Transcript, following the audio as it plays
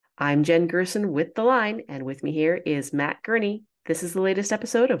I'm Jen Gerson with The Line, and with me here is Matt Gurney. This is the latest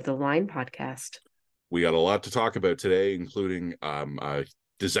episode of The Line podcast. We got a lot to talk about today, including a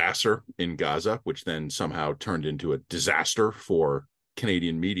disaster in Gaza, which then somehow turned into a disaster for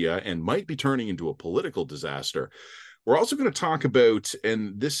Canadian media and might be turning into a political disaster. We're also going to talk about,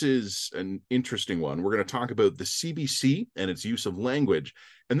 and this is an interesting one, we're going to talk about the CBC and its use of language.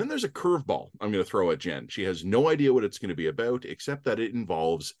 And then there's a curveball I'm going to throw at Jen. She has no idea what it's going to be about, except that it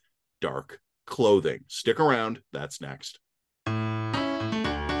involves dark clothing. Stick around. That's next.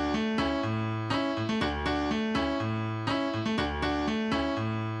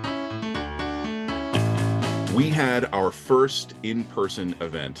 We had our first in-person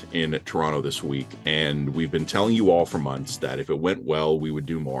event in Toronto this week, and we've been telling you all for months that if it went well, we would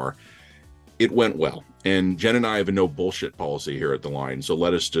do more. It went well. And Jen and I have a no bullshit policy here at The Line, so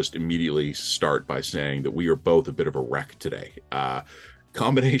let us just immediately start by saying that we are both a bit of a wreck today.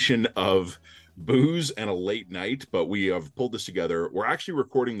 Combination of booze and a late night, but we have pulled this together. We're actually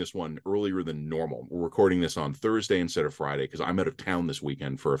recording this one earlier than normal. We're recording this on Thursday instead of Friday because I'm out of town this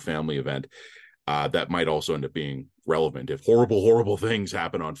weekend for a family event. That might also end up being relevant. If horrible things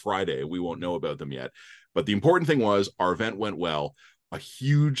happen on Friday, we won't know about them yet. But the important thing was our event went well. A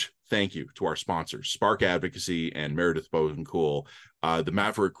huge thank you to our sponsors, Spark Advocacy and Meredith Bodencool. The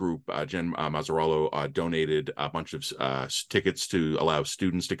Maverick Group, Jen Mazzarello, donated a bunch of tickets to allow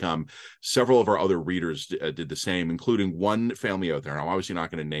students to come. Several of our other readers did the same, including one family out there, and I'm obviously not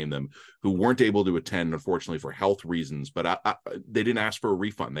going to name them, who weren't able to attend, unfortunately, for health reasons, but they didn't ask for a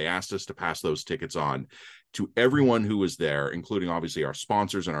refund. They asked us to pass those tickets on to everyone who was there, including, obviously, our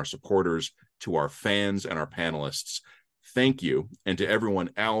sponsors and our supporters, to our fans and our panelists. Thank you. And to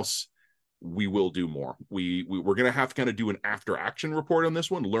everyone else, we will do more. We're going to have to kind of do an after action report on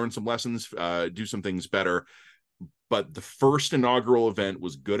this one, learn some lessons, do some things better. But the first inaugural event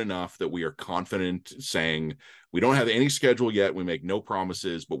was good enough that we are confident saying we don't have any schedule yet. We make no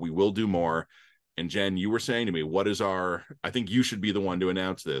promises, but we will do more. And Jen, you were saying to me, I think you should be the one to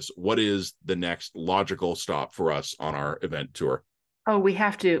announce this. What is the next logical stop for us on our event tour? Oh, we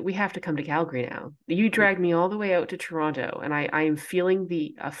have to come to Calgary now. You dragged me all the way out to Toronto, and I am feeling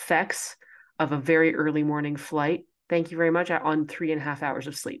the effects of a very early morning flight. Thank you very much. On 3.5 hours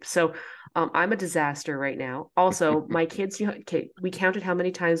of sleep. So I'm a disaster right now. Also, my kids, okay, we counted how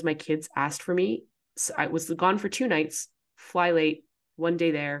many times my kids asked for me. So I was gone for 2 nights, fly late, one day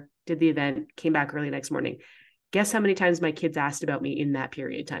there, did the event, came back early next morning. Guess how many times my kids asked about me in that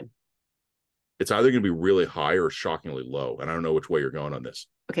period of time? It's either going to be really high or shockingly low. And I don't know which way you're going on this.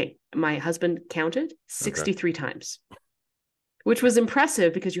 Okay, my husband counted Okay. 63 times, which was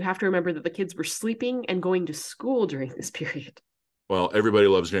impressive because you have to remember that the kids were sleeping and going to school during this period. Well, everybody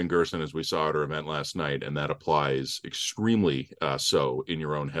loves Jen Gerson, as we saw at our event last night, and that applies extremely so in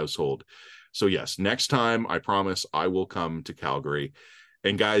your own household. So yes, next time, I promise I will come to Calgary.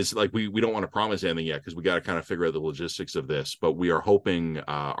 And guys, like we don't want to promise anything yet because we got to kind of figure out the logistics of this. But we are hoping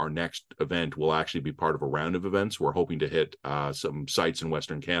our next event will actually be part of a round of events. We're hoping to hit some sites in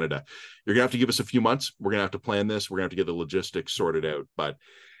Western Canada. You're gonna have to give us a few months. We're gonna have to plan this. We're gonna have to get the logistics sorted out. But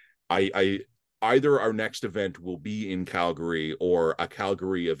I either our next event will be in Calgary or a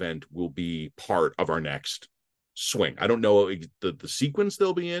Calgary event will be part of our next swing. I don't know the sequence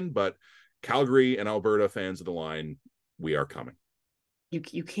they'll be in, but Calgary and Alberta fans of The Line, we are coming.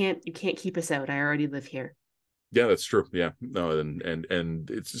 You can't keep us out. I already live here. Yeah, that's true. Yeah, no,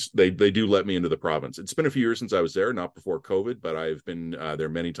 and it's just, they do let me into the province. It's been a few years since I was there, not before COVID, but I've been there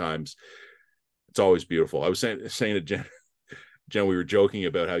many times. It's always beautiful. I was saying to Jen, we were joking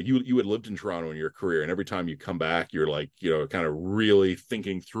about how you had lived in Toronto in your career, and every time you come back, you're like, kind of really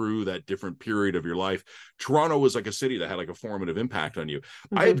thinking through that different period of your life. Toronto was like a city that had like a formative impact on you.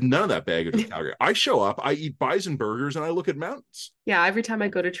 I have Mm-hmm. none of that baggage with Calgary. I show up, I eat bison burgers, and I look at mountains. Yeah, every time I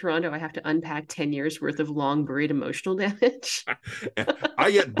go to Toronto, I have to unpack 10 years worth of long buried emotional damage.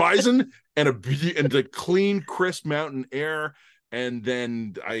 I get bison and the clean, crisp mountain air, and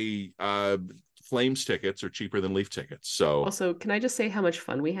then Flames tickets are cheaper than Leaf tickets. So Also, can I just say how much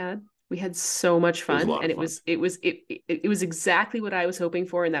fun we had? We had so much it was a fun, lot and of it fun. was it was it was exactly what I was hoping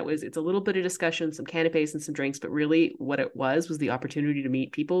for, and that was it's a little bit of discussion, some canapes and some drinks, but really what it was the opportunity to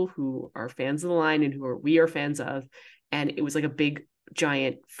meet people who are fans of the line and we are fans of, and it was like a big,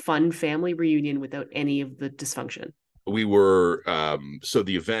 giant, fun family reunion without any of the dysfunction. We were so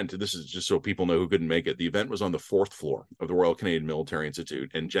the event, this is just so people know who couldn't make it, the event was on the fourth floor of the Royal Canadian Military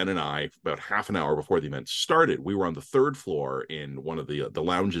Institute, and Jen and I, about half an hour before the event started, we were on the third floor in one of the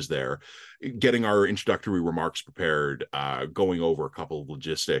lounges there, getting our introductory remarks prepared, going over a couple of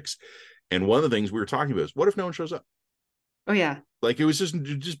logistics. And one of the things we were talking about is, what if no one shows up? Oh yeah. Like it was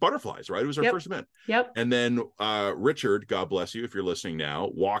just butterflies, right? It was our Yep. first event. Yep. And then Richard, God bless you if you're listening now,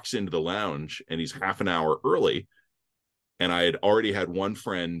 walks into the lounge and he's half an hour early. And I had already had one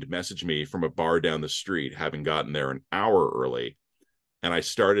friend message me from a bar down the street, having gotten there an hour early. And I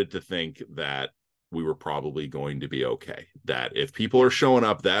started to think that we were probably going to be okay. That if people are showing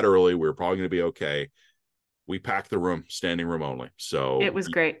up that early, we're probably going to be okay. We packed the room, standing room only. So It was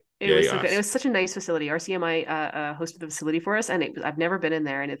great. It yay was so good. It us. was such a nice facility. RCMI hosted the facility for us, and I've never been in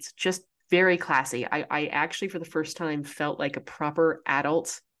there, and it's just very classy. I actually, for the first time, felt like a proper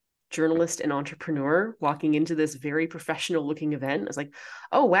adult journalist and entrepreneur walking into this very professional looking event. I was like,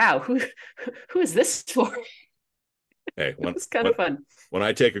 oh wow, who is this for? Hey, It when was kind when of fun. when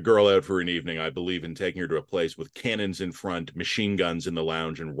I take a girl out for an evening, I believe in taking her to a place with cannons in front, machine guns in the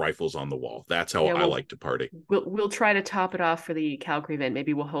lounge, and rifles on the wall. That's how Yeah, I like to party. we'll try to top it off for the Calgary event.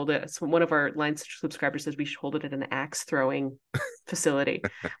 Maybe we'll hold it. So one of our line subscribers says we should hold it at an axe throwing facility,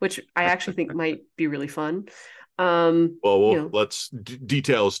 which I actually think might be really fun. You Well, know, let's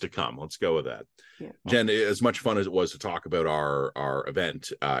details to come. Let's go with that. yeah. Jen, as much fun as it was to talk about our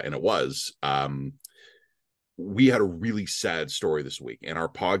event, and it was, we had a really sad story this week, and our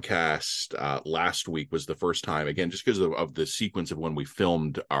podcast last week was the first time, again, just because of the sequence of when we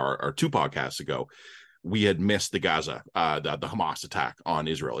filmed our two podcasts ago, we had missed the Gaza, the Hamas attack on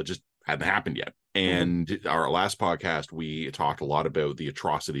Israel. It just hadn't happened yet. Mhm. And our last podcast, we talked a lot about the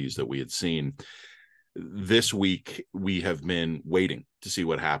atrocities that we had seen. This week we have been waiting to see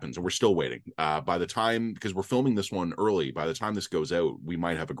what happens, and we're still waiting. By the time, because we're filming this one early, by the time this goes out, we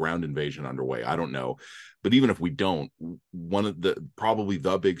might have a ground invasion underway. I don't know, but even if we don't, one of the probably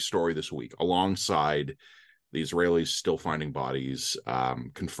the big story this week, alongside the Israelis still finding bodies,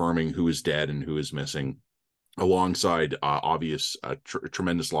 confirming who is dead and who is missing, alongside obvious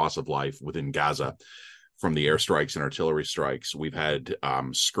tremendous loss of life within Gaza from the airstrikes and artillery strikes. We've had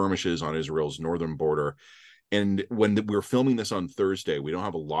skirmishes on Israel's northern border. And when we're filming this on Thursday, we don't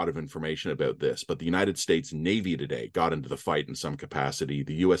have a lot of information about this, but the United States Navy today got into the fight in some capacity.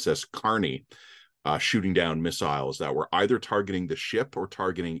 The USS Carney shooting down missiles that were either targeting the ship or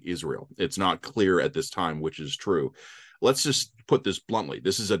targeting Israel. It's not clear at this time which is true. Let's just put this bluntly.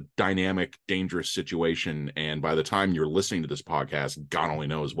 This is a dynamic, dangerous situation. And by the time you're listening to this podcast, God only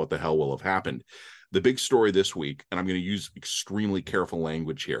knows what the hell will have happened. The big story this week, and I'm going to use extremely careful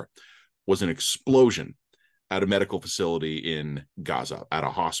language here, was an explosion at a medical facility in Gaza, at a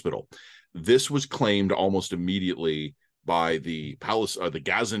hospital. This was claimed almost immediately by the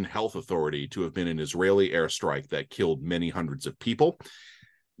Gazan Health Authority to have been an Israeli airstrike that killed many hundreds of people.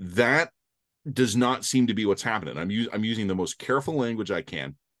 That does not seem to be what's happening. I'm using the most careful language I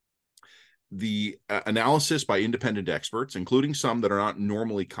can. The analysis by independent experts, including some that are not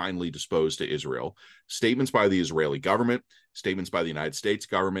normally kindly disposed to Israel, statements by the Israeli government, statements by the United States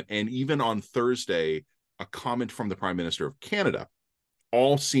government, and even on Thursday, a comment from the Prime Minister of Canada,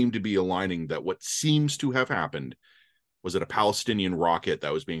 all seem to be aligning that what seems to have happened was that a Palestinian rocket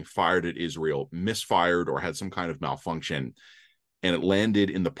that was being fired at Israel misfired or had some kind of malfunction, and it landed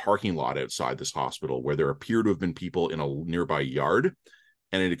in the parking lot outside this hospital where there appear to have been people in a nearby yard,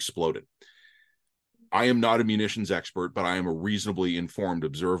 and it exploded. I am not a munitions expert, but I am a reasonably informed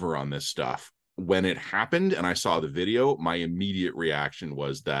observer on this stuff. When it happened and I saw the video, my immediate reaction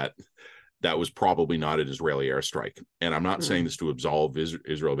was that that was probably not an Israeli airstrike. And I'm not saying Mm. this to absolve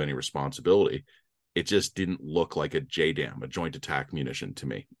Israel of any responsibility. It just didn't look like a JDAM, a joint attack munition to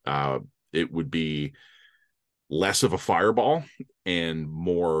me. It would be less of a fireball and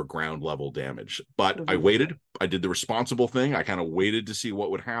more ground level damage. But I Mhm. waited. I did the responsible thing. I kind of waited to see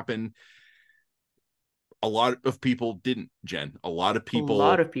what would happen. A lot of people didn't, Jen. A lot of A lot people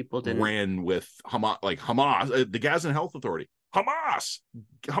of people didn't. ran with Hamas, the Gazan Health Authority.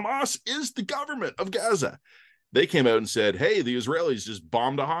 Hamas is the government of Gaza. They came out and said, hey, the Israelis just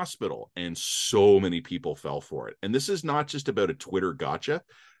bombed a hospital. And so many people fell for it. And this is not just about a Twitter gotcha.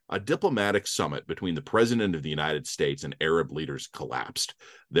 A diplomatic summit between the president of the United States and Arab leaders collapsed.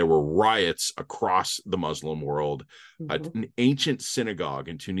 There were riots across the Muslim world. Mhm. An ancient synagogue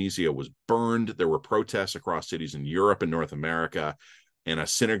in Tunisia was burned. There were protests across cities in Europe and North America. And a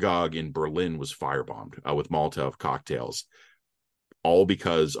synagogue in Berlin was firebombed with Molotov cocktails, all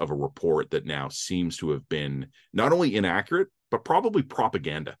because of a report that now seems to have been not only inaccurate, but probably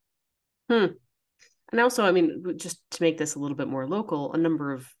propaganda. Hmm. And also, I mean, just to make this a little bit more local, a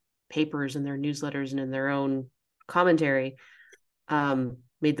number of papers in their newsletters and in their own commentary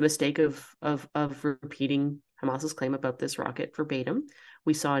made the mistake of repeating Hamas's claim about this rocket verbatim.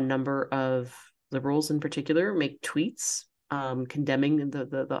 We saw a number of liberals in particular make tweets condemning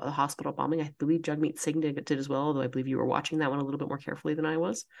the hospital bombing. I believe Jagmeet Singh did as well, although I believe you were watching that one a little bit more carefully than I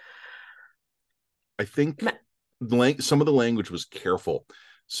was. I think some of the language was careful.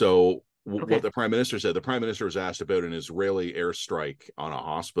 So what Okay. the prime minister said, the prime minister was asked about an Israeli airstrike on a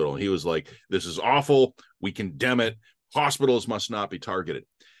hospital. And he was like, this is awful. We condemn it. Hospitals must not be targeted.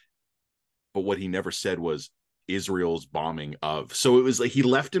 But what he never said was Israel's bombing of. So it was like he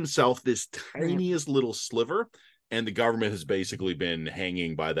left himself this Right. tiniest little sliver. And the government has basically been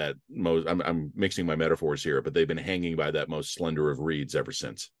hanging by that most. I'm mixing my metaphors here, but they've been hanging by that most slender of reeds ever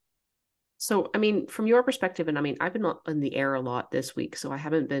since. So, I mean, from your perspective, and I mean, I've been in the air a lot this week, so I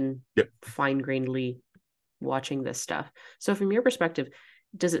haven't been Yep. fine-grainedly watching this stuff. So, from your perspective,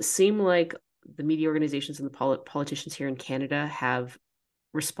 does it seem like the media organizations and the politicians here in Canada have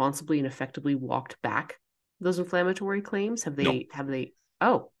responsibly and effectively walked back those inflammatory claims? Have No, they? Have they?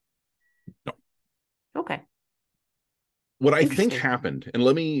 Oh, no. okay, What I think interesting. happened, and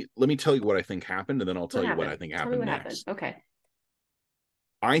let me tell you what I think happened, and then I'll What tell you what I happened? think Tell me happened what happened. next. Okay.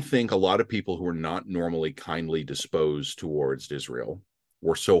 I think a lot of people who are not normally kindly disposed towards Israel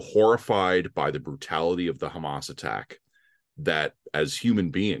were so horrified by the brutality of the Hamas attack that as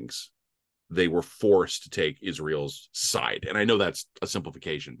human beings, they were forced to take Israel's side. And I know that's a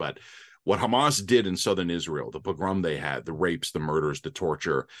simplification, but what Hamas did in southern Israel, the pogrom they had, the rapes, the murders, the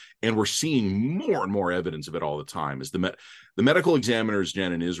torture, and we're seeing more and more evidence of it all the time, is the medical examiners,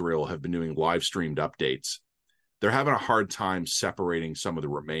 Jen, in Israel have been doing live streamed updates. They're having a hard time separating some of the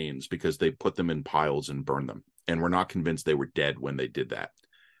remains because they put them in piles and burn them. And we're not convinced they were dead when they did that.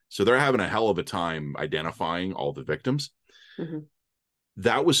 So they're having a hell of a time identifying all the victims. Mm-hmm.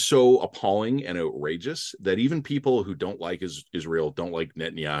 That was so appalling and outrageous that even people who don't like Israel, don't like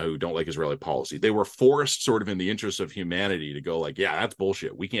Netanyahu, don't like Israeli policy, they were forced sort of in the interest of humanity to go like, yeah, that's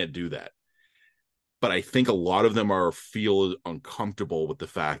bullshit. We can't do that. But I think a lot of them feel uncomfortable with the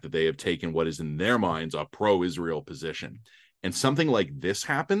fact that they have taken what is in their minds a pro-Israel position. And something like this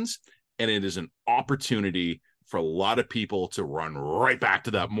happens, and it is an opportunity for a lot of people to run right back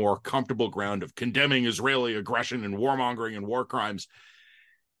to that more comfortable ground of condemning Israeli aggression and warmongering and war crimes.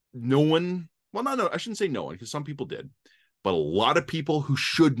 No one, well, no, I shouldn't say no one, because some people did, but a lot of people who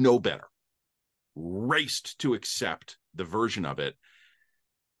should know better raced to accept the version of it.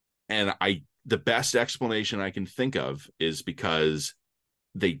 And the best explanation I can think of is because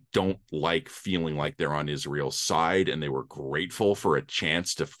they don't like feeling like they're on Israel's side, and they were grateful for a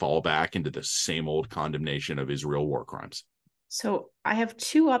chance to fall back into the same old condemnation of Israel war crimes. So I have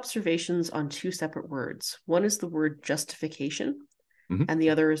two observations on two separate words. One is the word justification, Mm-hmm. and the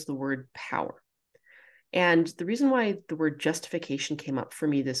other is the word power. And the reason why the word justification came up for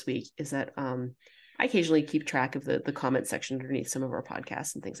me this week is that I occasionally keep track of the comment section underneath some of our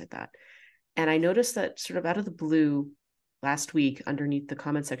podcasts and things like that. And I noticed that sort of out of the blue last week, underneath the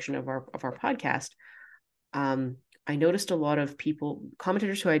comment section of our podcast, I noticed a lot of people,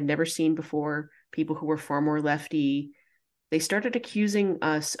 commentators who I'd never seen before, people who were far more lefty. They started accusing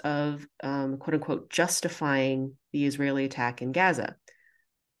us of quote unquote justifying the Israeli attack in Gaza.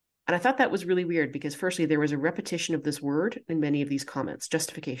 And I thought that was really weird because, firstly, there was a repetition of this word in many of these comments: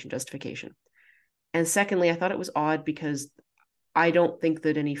 justification, justification. And secondly, I thought it was odd because I don't think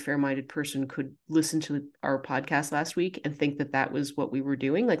that any fair-minded person could listen to our podcast last week and think that that was what we were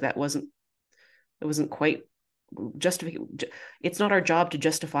doing. Like it wasn't quite justify. It's not our job to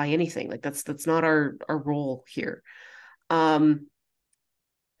justify anything. Like that's not our role here. Um,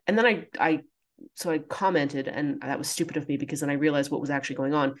 and then I commented, and that was stupid of me because then I realized what was actually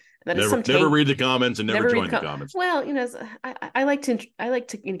going on. And that is some Never tank. read the comments and never Never read join the the comments. well, I like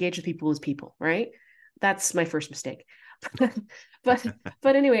to engage with people as people, right? That's my first mistake. but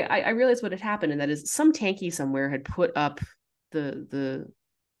but anyway, I realized what had happened, and that is some tanky somewhere had put up the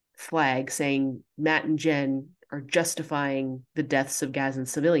flag saying Matt and Jen are justifying the deaths of Gazan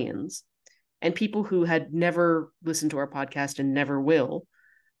civilians, and people who had never listened to our podcast and never will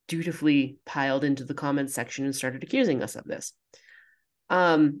dutifully piled into the comments section and started accusing us of this.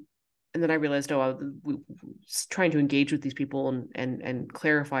 And then I realized, trying to engage with these people and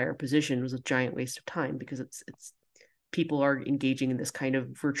clarify our position was a giant waste of time because it's people are engaging in this kind of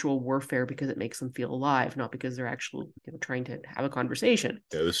virtual warfare because it makes them feel alive, not because they're actually trying to have a conversation.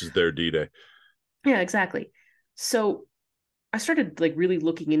 Yeah, this is their D-Day. Yeah, exactly. So I started like really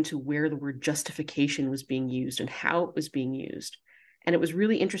looking into where the word justification was being used and how it was being used. And it was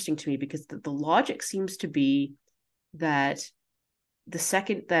really interesting to me because the logic seems to be that the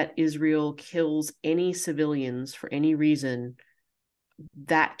second that Israel kills any civilians for any reason,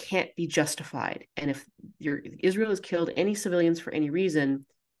 that can't be justified. And if Israel has killed any civilians for any reason,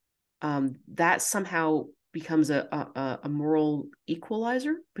 that somehow becomes a moral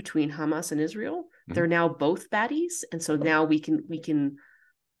equalizer between Hamas and Israel. Mhm. They're now both baddies, and so now we can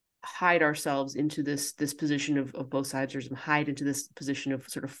hide ourselves into this position of both sides, or hide into this position of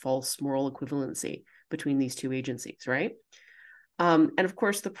sort of false moral equivalency between these two agencies, right? And of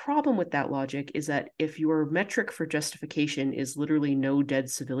course, the problem with that logic is that if your metric for justification is literally no dead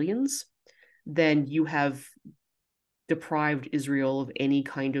civilians, then you have deprived Israel of any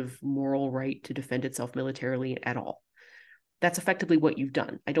kind of moral right to defend itself militarily at all. That's effectively what you've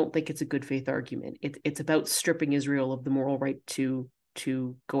done. I don't think it's a good faith argument. It's about stripping Israel of the moral right to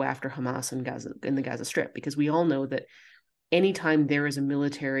go after Hamas and Gaza in the Gaza Strip, because we all know that anytime there is a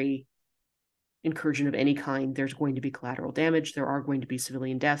military incursion of any kind, there's going to be collateral damage. There are going to be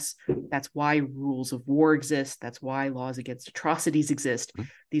civilian deaths. That's why rules of war exist. That's why laws against atrocities exist. Mhm.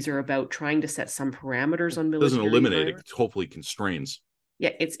 These are about trying to set some parameters on Doesn't military eliminate it, violence. hopefully constrains.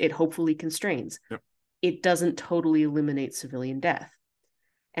 Yeah, it hopefully constrains. Yep. It doesn't totally eliminate civilian death.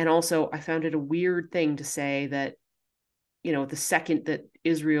 And also, I found it a weird thing to say that, the second that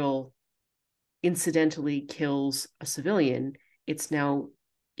Israel incidentally kills a civilian, it's now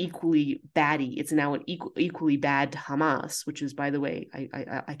equally baddie. It's now an equally bad to Hamas, which is, by the way,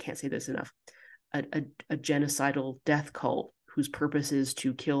 I can't say this enough, a genocidal death cult whose purpose is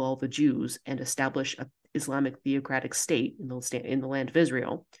to kill all the Jews and establish a Islamic theocratic state in the land of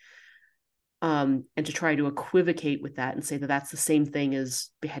Israel. And to try to equivocate with that and say that that's the same thing as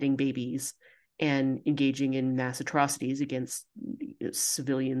beheading babies and engaging in mass atrocities against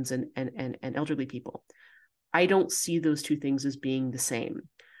civilians and elderly people. I don't see those two things as being the same.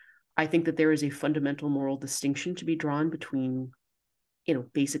 I think that there is a fundamental moral distinction to be drawn between,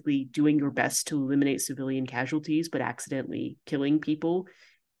 basically doing your best to eliminate civilian casualties, but accidentally killing people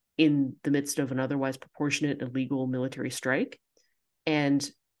in the midst of an otherwise proportionate illegal military strike,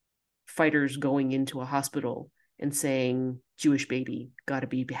 and fighters going into a hospital and saying Jewish baby got to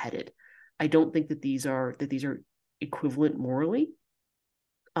be beheaded. I don't think that these are equivalent morally.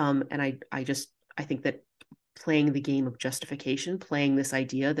 And I think that playing the game of justification, playing this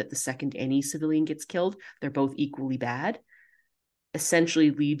idea that the second any civilian gets killed, they're both equally bad,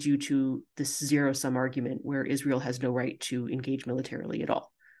 essentially leads you to this zero sum argument where Israel has no right to engage militarily at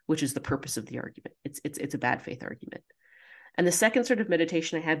all, which is the purpose of the argument. It's a bad faith argument. And the second sort of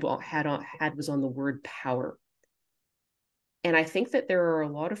meditation I had was on the word power. And I think that there are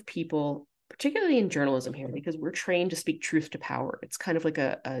a lot of people, particularly in journalism here, because we're trained to speak truth to power. It's kind of like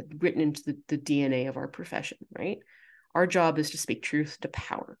a written into the DNA of our profession, right? Our job is to speak truth to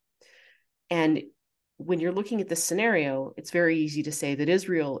power. And when you're looking at this scenario, it's very easy to say that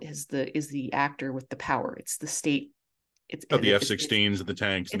Israel is the actor with the power. It's the state. Got the F-16s and the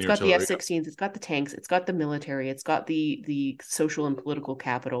tanks and It's the got the artillery. F-16s, it's got the tanks, it's got the military, it's got the social and political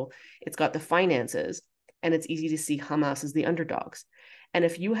capital, it's got the finances, and it's easy to see Hamas as the underdogs. And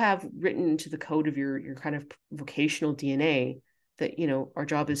if you have written into the code of your kind of vocational DNA that, our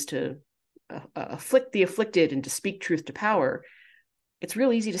job is to afflict the afflicted and to speak truth to power, it's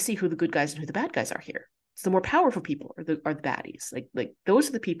real easy to see who the good guys and who the bad guys are here. So the more powerful people are the baddies. Like those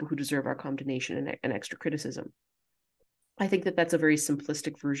are the people who deserve our condemnation and extra criticism. I think that that's a very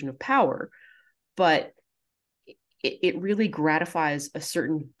simplistic version of power, but it really gratifies a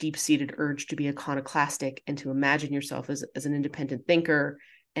certain deep-seated urge to be iconoclastic and to imagine yourself as an independent thinker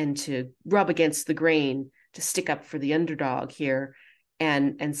and to rub against the grain, to stick up for the underdog here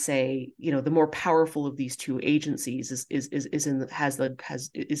and say, the more powerful of these two agencies is in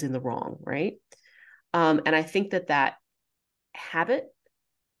the wrong, right? And I think that habit,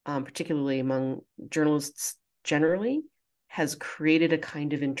 particularly among journalists generally, has created a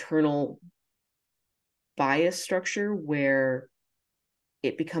kind of internal bias structure where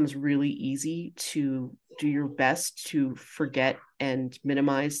it becomes really easy to do your best to forget and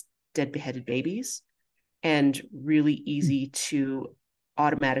minimize dead beheaded babies, and really easy to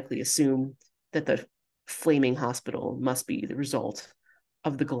automatically assume that the flaming hospital must be the result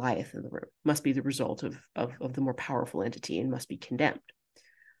of the Goliath in the room, must be the result of the more powerful entity, and must be condemned.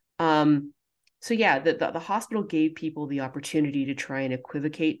 So yeah, the hospital gave people the opportunity to try and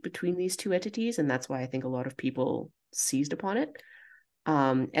equivocate between these two entities, and that's why I think a lot of people seized upon it.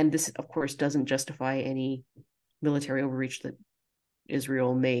 And this, of course, doesn't justify any military overreach that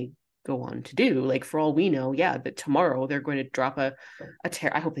Israel may go on to do. Like, for all we know, yeah, that tomorrow they're going to drop a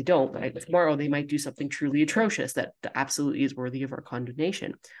I hope they don't, but tomorrow they might do something truly atrocious that absolutely is worthy of our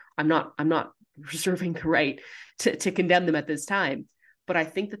condemnation. I'm not reserving the right to condemn them at this time, but I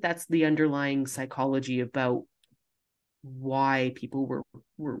think that that's the underlying psychology about why people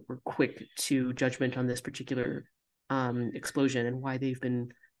were quick to judgment on this particular explosion, and why they've been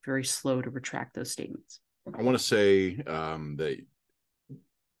very slow to retract those statements. I want to say that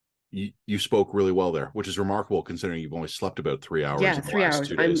you spoke really well there, which is remarkable considering you've only slept about 3 hours Yeah, in the three last hours.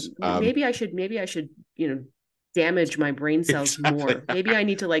 2 days. Maybe I should, damage my brain cells Exactly. more. Maybe I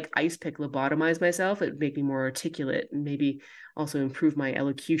need to like ice pick lobotomize myself. It'd make me more articulate and maybe also improve my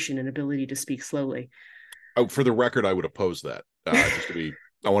elocution and ability to speak slowly. Oh, for the record, I would oppose that. Just to be,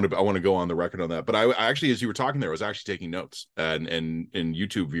 I want to go on the record on that. But I actually, as you were talking there, I was actually taking notes, and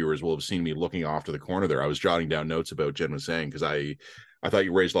YouTube viewers will have seen me looking off to the corner there. I was jotting down notes about Jen was saying because I thought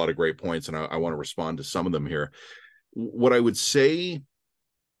you raised a lot of great points, and I want to respond to some of them here. What I would say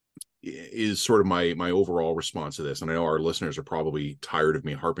is sort of my overall response to this, and I know our listeners are probably tired of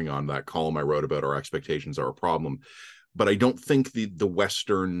me harping on that column I wrote about our expectations are a problem, but I don't think the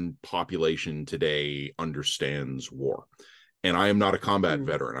Western population today understands war. And I am not a combat Hmm.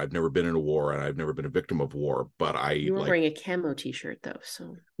 veteran. I've never been in a war, and I've never been a victim of war. But I You were like, wearing a camo t-shirt though,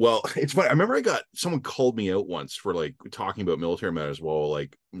 so well, it's funny. I remember I got someone called me out once for like talking about military matters while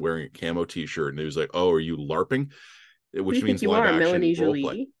like wearing a camo t-shirt, and he was like, "Oh, are you LARPing?" who do Which you think means you live are, action Melanesia role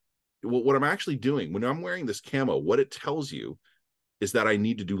play. Lee? Well, what I'm actually doing when I'm wearing this camo, what it tells you is that I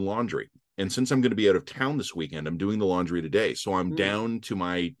need to do laundry. And since I'm going to be out of town this weekend, I'm doing the laundry today. So I'm Hmm. down to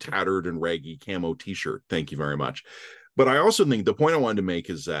my tattered and raggy camo t-shirt. Thank you very much. But I also think the point I wanted to make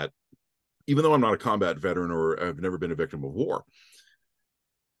is that even though I'm not a combat veteran or I've never been a victim of war,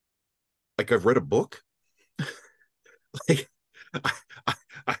 like I've read a book, like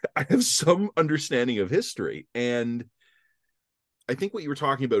I, I have some understanding of history. And I think what you were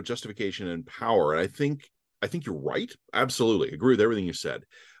talking about, justification and power, and I think you're right. Absolutely. Agree with everything you said.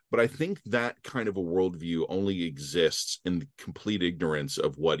 But I think that kind of a worldview only exists in complete ignorance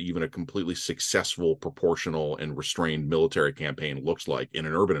of what even a completely successful, proportional, and restrained military campaign looks like in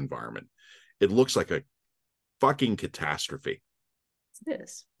an urban environment. It looks like a fucking catastrophe. It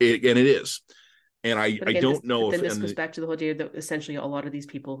is. And it is. And But I again, don't know if, this goes and back to the whole idea that essentially a lot of these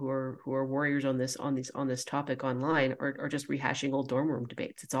people who are warriors on this topic online are just rehashing old dorm room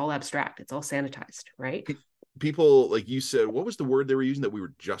debates. It's all abstract. It's all sanitized, right? people, like you said, what was the word they were using that we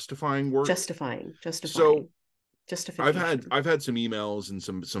were justifying word? Justifying, So justification. I've had some emails and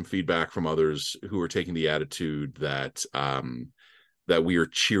some feedback from others who are taking the attitude that that we are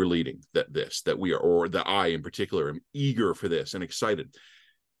cheerleading that we are, or that I in particular am eager for this and excited.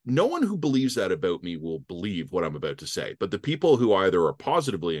 No one who believes that about me will believe what I'm about to say, but the people who either are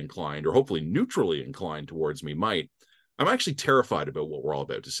positively inclined or hopefully neutrally inclined towards me might. I'm actually terrified about what we're all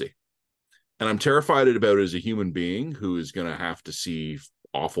about to see. And I'm terrified about it as a human being who is going to have to see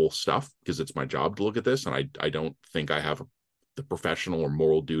awful stuff because it's my job to look at this. And I don't think I have the professional or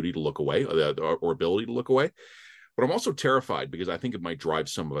moral duty to look away or ability to look away. But I'm also terrified because I think it might drive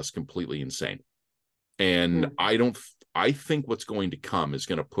some of us completely insane. And Hmm. I think what's going to come is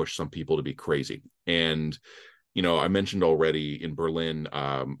going to push some people to be crazy. And, I mentioned already in Berlin,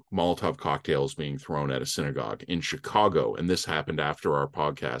 Molotov cocktails being thrown at a synagogue in Chicago. And this happened after our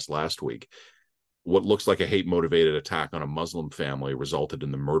podcast last week. What looks like a hate motivated attack on a Muslim family resulted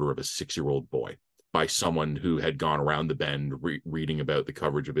in the murder of a 6-year-old boy by someone who had gone around the bend reading about the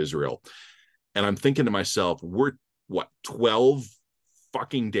coverage of Israel. And I'm thinking to myself, we're what, 12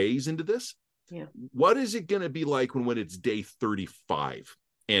 fucking days into this? Yeah. What is it going to be like when it's day 35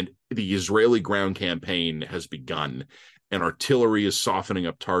 and the Israeli ground campaign has begun and artillery is softening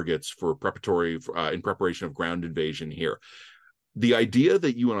up targets for preparatory in preparation of ground invasion here? The idea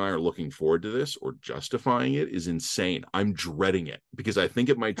that you and I are looking forward to this or justifying it is insane. I'm dreading it because I think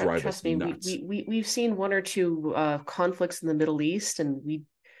it might drive us Trust me, nuts. we've seen one or two conflicts in the Middle East, and we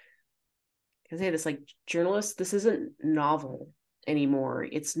can say this like journalists, this isn't novel anymore.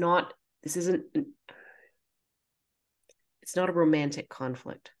 It's not. This isn't. It's not a romantic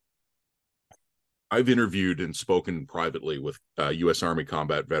conflict. I've interviewed and spoken privately with U.S. Army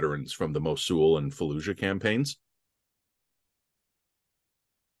combat veterans from the Mosul and Fallujah campaigns.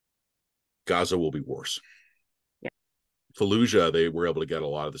 Gaza will be worse. Yeah, Fallujah, they were able to get a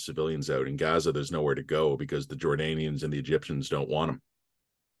lot of the civilians out. In Gaza, there's nowhere to go because the Jordanians and the Egyptians don't want them.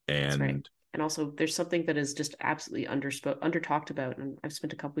 that's right. And And also, there's something that is just absolutely under talked about. And I've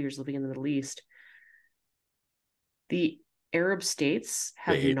spent a couple of years living in the Middle East. The Arab states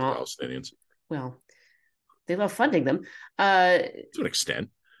they have hate the not. Palestinians Well, they love funding them. Uh, to an extent.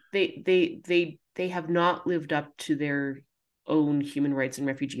 they have not lived up to their own human rights and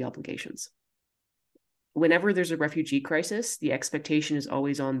refugee obligations. Whenever there's a refugee crisis, the expectation is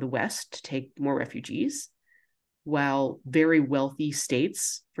always on the West to take more refugees, while very wealthy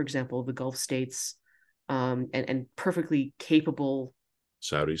states, for example, the Gulf states, and perfectly capable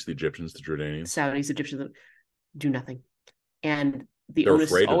Saudis, the Egyptians, the Jordanians, Saudis, Egyptians, do nothing. And the they're onus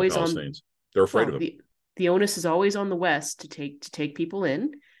is afraid of the always on, Palestinians. They're afraid of well, them. the onus is always on the West to take people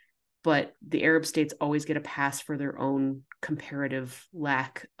in, but the Arab states always get a pass for their own comparative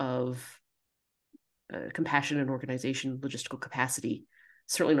lack of compassion and organization, logistical capacity.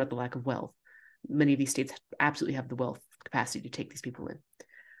 Certainly not the lack of wealth. Many of these states absolutely have the wealth capacity to take these people in.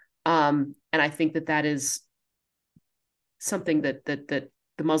 And I think that that is something that the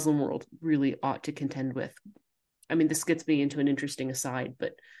Muslim world really ought to contend with. I mean, this gets me into an interesting aside,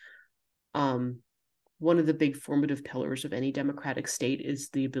 but one of the big formative pillars of any democratic state is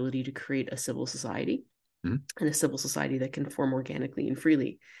the ability to create a civil society, and a civil society that can form organically and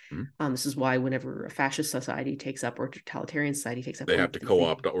freely. This is why whenever a fascist society takes up or a totalitarian society takes up, They have to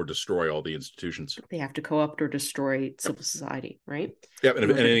co-opt or destroy all the institutions. They have to co-opt or destroy civil society, right? Yeah,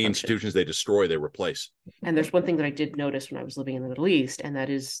 and any institutions they destroy, they replace. And there's one thing that I did notice when I was living in the Middle East, and that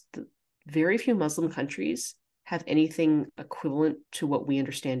is very few Muslim countries have anything equivalent to what we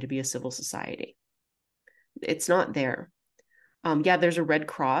understand to be a civil society. It's not there. Yeah, there's a Red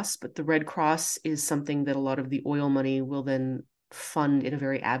Cross, but the Red Cross is something that a lot of the oil money will then fund in a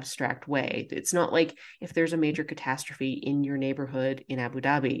very abstract way. It's not like if there's a major catastrophe in your neighborhood in Abu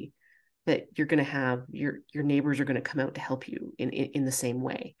Dhabi that you're going to have your neighbors are going to come out to help you in the same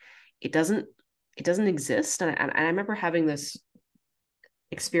way. It doesn't exist. And I remember having this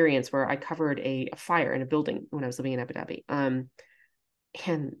experience where I covered a fire in a building when I was living in Abu Dhabi.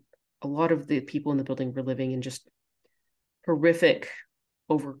 And a lot of the people in the building were living in just horrific,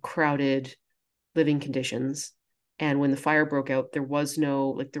 overcrowded living conditions. And when the fire broke out, there was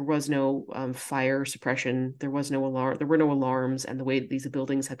no fire suppression. There was no alarm. There were no alarms, and the way these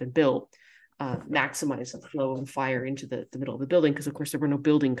buildings had been built maximized the flow of fire into the middle of the building, because of course there were no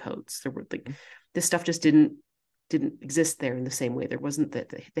building codes. There were this stuff just didn't exist there in the same way. There wasn't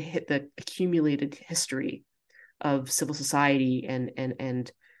the accumulated history of civil society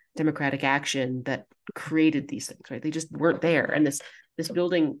and democratic action that created these things, right? They just weren't there. And this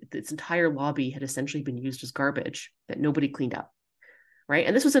building, its entire lobby had essentially been used as garbage that nobody cleaned up, right?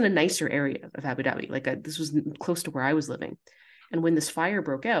 And this was in a nicer area of Abu Dhabi. This was close to where I was living. And when this fire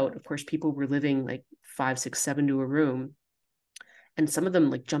broke out, of course, people were living like 5, 6, 7 to a room. And some of them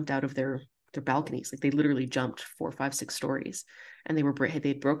like jumped out of their balconies. Like they literally jumped 4, 5, 6 stories, and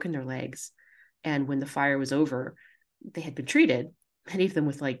they'd broken their legs. And when the fire was over, they had been treated, many of them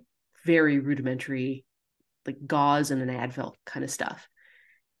with like very rudimentary, like gauze and an Advil kind of stuff.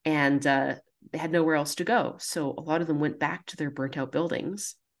 And they had nowhere else to go. So a lot of them went back to their burnt out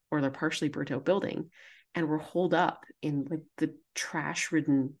buildings or their partially burnt out building and were holed up in like the trash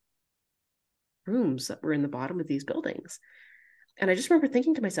ridden rooms that were in the bottom of these buildings. And I just remember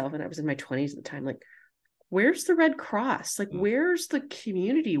thinking to myself, and I was in my 20s at the time, like, where's the Red Cross? Like, where's the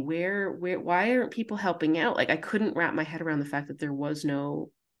community? Why aren't people helping out? Like, I couldn't wrap my head around the fact that there was no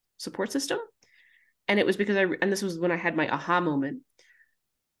support system. And it was because and this was when I had my aha moment,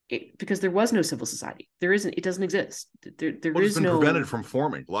 because there was no civil society. It doesn't exist. It's been prevented from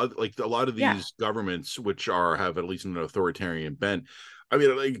forming. A lot of these governments, which have at least an authoritarian bent. I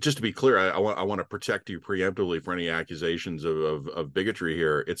mean, like, just to be clear, I want to protect you preemptively for any accusations of bigotry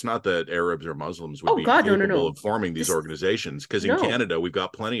here. It's not that Arabs or Muslims would be capable of forming these organizations, because in Canada we've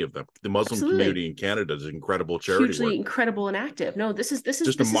got plenty of them. The Muslim community in Canada is incredible charity hugely work. Incredible and active. No, this is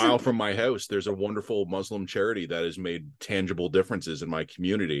just a mile from my house. There's a wonderful Muslim charity that has made tangible differences in my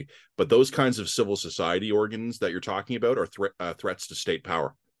community. But those kinds of civil society organs that you're talking about are threats to state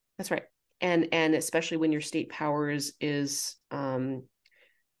power. That's right, and especially when your state power is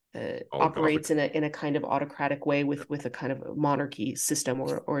operates in a kind of autocratic way with a kind of monarchy system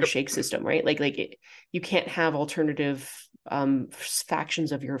or a sheikh system, right? You can't have alternative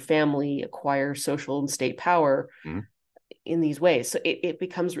factions of your family acquire social and state power in these ways. So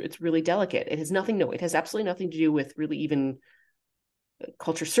it's really delicate. It has absolutely nothing to do with really even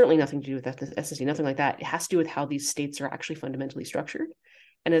culture, certainly nothing to do with ethnicity, nothing like that. It has to do with how these states are actually fundamentally structured.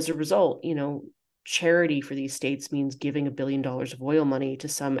 And as a result, charity for these states means giving $1 billion of oil money to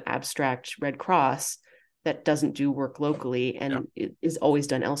some abstract Red Cross that doesn't do work locally and it is always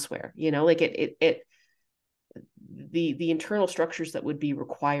done elsewhere. The internal structures that would be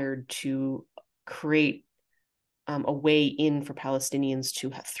required to create a way in for Palestinians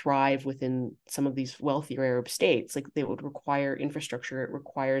to thrive within some of these wealthier Arab states, like they would require infrastructure. It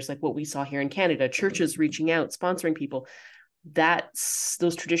requires like what we saw here in Canada, churches reaching out, sponsoring people.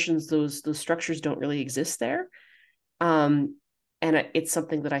 Those traditions, those structures don't really exist there. And it's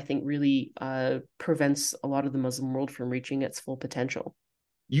something that I think really prevents a lot of the Muslim world from reaching its full potential.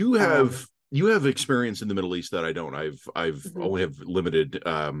 You have You have experience in the Middle East that I don't. I've Mhm. only have limited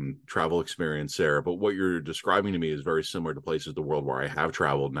travel experience there, but what you're describing to me is very similar to places of the world where I have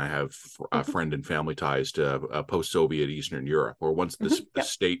traveled, and I have Mhm. friend and family ties to post-Soviet Eastern Europe, where once Mhm. the Yep.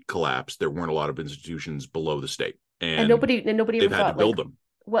 state collapsed, there weren't a lot of institutions below the state, And and nobody they've ever had to thought build like, them.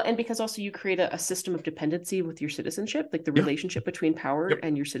 well, and because also you create a system of dependency with your citizenship, like the Yeah. relationship between power Yep.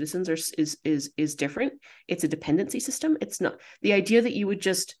 and your citizens is different. It's a dependency system. It's not the idea that you would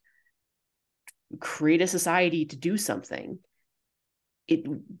just create a society to do something. It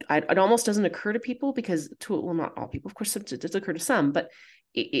it almost doesn't occur to people because to well not all people of course it does occur to some, but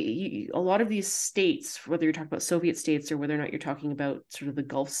a lot of these states, whether you're talking about Soviet states or whether or not you're talking about sort of the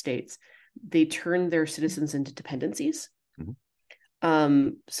Gulf states, they turn their citizens into dependencies.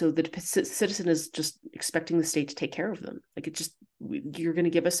 Mhm. So the citizen is just expecting the state to take care of them. Like it just you're going to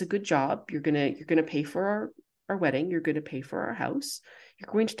give us a good job. You're going to pay for our wedding. You're going to pay for our house.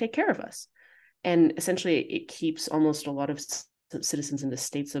 You're going to take care of us. And essentially, it keeps almost a lot of citizens in the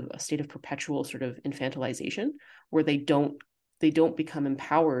states of a state of perpetual sort of infantilization, where they don't become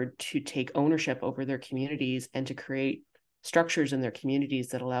empowered to take ownership over their communities and to create structures in their communities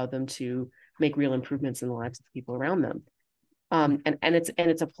that allow them to make real improvements in the lives of the people around them. And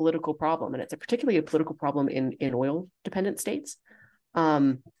it's a political problem, and it's particularly a political problem in oil dependent states.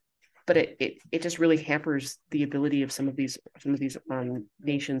 Um, but it just really hampers the ability of some of these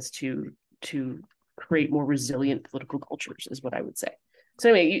nations to create more resilient political cultures, is what I would say. So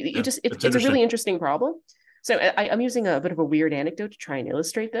anyway, you Yeah, just it's it's a interesting. really interesting problem. So I'm using a bit of a weird anecdote to try and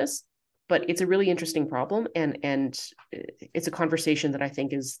illustrate this, but it's a really interesting problem, and it's a conversation that I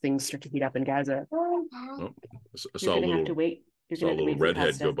think as things start to heat up in Gaza, Oh, I you're saw a gonna have to little wait. You're saw gonna a have to little wait for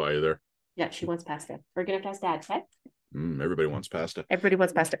redhead go pasta. by there. Yeah, she wants pasta. We're gonna have to ask Dad. Okay? Everybody wants pasta. Everybody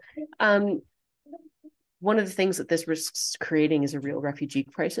wants pasta. Um, One of the things that this risks creating is a real refugee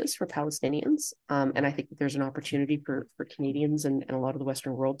crisis for Palestinians. And I think that there's an opportunity for Canadians and a lot of the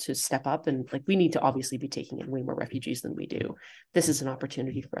Western world to step up. And like, we need to obviously be taking in way more refugees than we do. This is an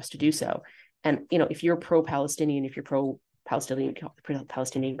opportunity for us to do so. And, if you're pro-Palestinian, if you're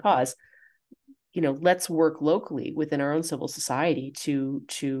Palestinian cause, let's work locally within our own civil society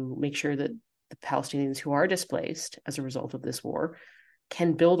to make sure that the Palestinians who are displaced as a result of this war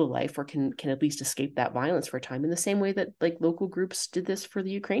can build a life or can at least escape that violence for a time, in the same way that like local groups did this for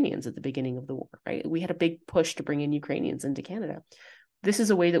the Ukrainians at the beginning of the war. Right, we had a big push to bring in Ukrainians into Canada. This is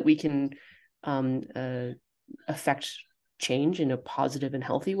a way that we can affect change in a positive and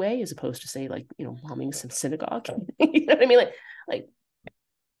healthy way, as opposed to say like bombing some synagogue. You know what I mean? Like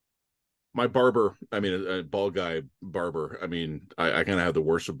My barber, I mean, a bald guy barber. I mean, I kind of have the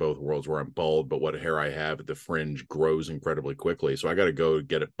worst of both worlds where I'm bald, but what hair I have at the fringe grows incredibly quickly. So I got to go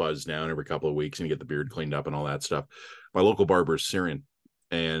get it buzzed down every couple of weeks and get the beard cleaned up and all that stuff. My local barber is Syrian.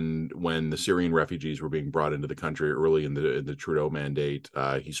 And when the Syrian refugees were being brought into the country early in the Trudeau mandate,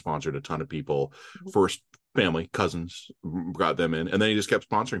 he sponsored a ton of people. First, family, cousins, got them in, and then he just kept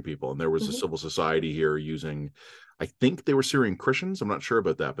sponsoring people. And there was a mhm. civil society here using, I think they were Syrian Christians. I'm not sure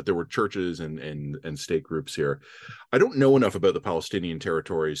about that, but there were churches and state groups here. I don't know enough about the Palestinian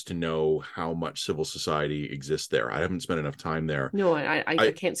territories to know how much civil society exists there. I haven't spent enough time there. No, I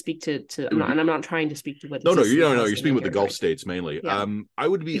I can't speak to. it would be I'm not trying to speak to what no, no, exists you in the don't know. You're speaking Palestinian with the Gulf territory. states mainly. Yeah, I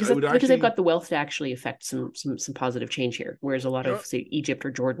would because they've actually, got the wealth to actually affect some positive change here, whereas a lot you of know, say Egypt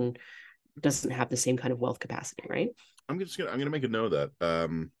or Jordan doesn't have the same kind of wealth capacity, right? I'm gonna make a note of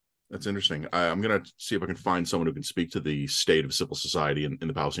that. That's interesting. I'm gonna see if I can find someone who can speak to the state of civil society in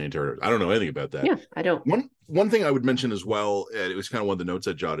the Palestinian territory. I don't know anything about that. Yeah, I don't. One thing I would mention as well, it was kind of one of the notes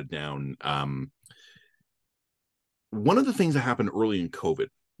I jotted down. One of the things that happened early in COVID,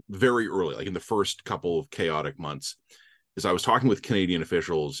 very early, like in the first couple of chaotic months, is I was talking with Canadian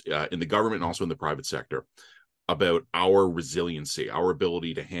officials in the government and also in the private sector about our resiliency, our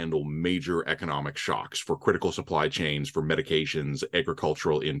ability to handle major economic shocks for critical supply chains, for medications,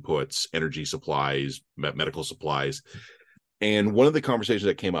 agricultural inputs, energy supplies, medical supplies. And one of the conversations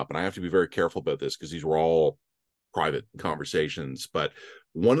that came up, and I have to be very careful about this because these were all private conversations, but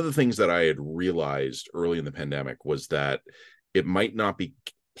one of the things that I had realized early in the pandemic was that it might not be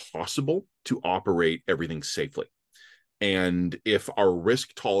possible to operate everything safely. And if our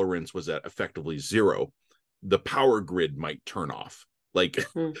risk tolerance was at effectively zero, the power grid might turn off. Like,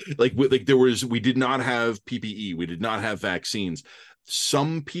 Mm. we did not have PPE, we did not have vaccines.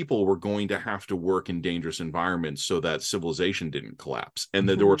 Some people were going to have to work in dangerous environments so that civilization didn't collapse, and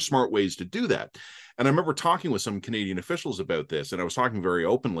that there were Mm-hmm. smart ways to do that. And I remember talking with some Canadian officials about this, and I was talking very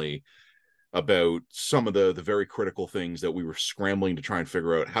openly about some of the very critical things that we were scrambling to try and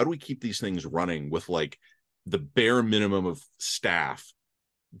figure out. How do we keep these things running with like the bare minimum of staff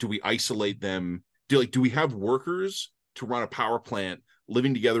Do we isolate them? Do we have workers to run a power plant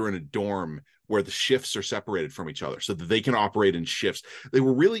living together in a dorm where the shifts are separated from each other so that they can operate in shifts? They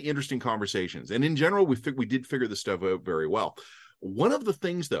were really interesting conversations, and in general, we did figure this stuff out very well. One of the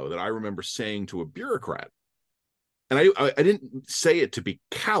things, though, that I remember saying to a bureaucrat, and I didn't say it to be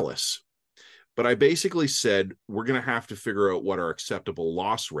callous, but I basically said, we're going to have to figure out what our acceptable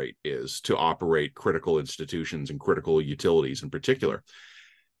loss rate is to operate critical institutions and critical utilities in particular.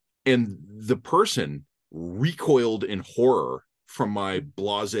 And the person recoiled in horror from my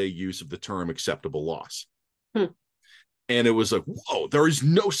blasé use of the term acceptable loss. Hmm. And it was like, whoa, there is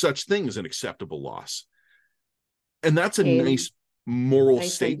no such thing as an acceptable loss. And that's a And nice moral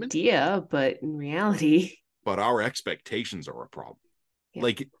nice statement, idea, but in reality, but our expectations are a problem. yeah.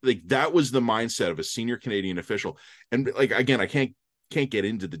 Like that was the mindset of a senior Canadian official. And like, again, I can't get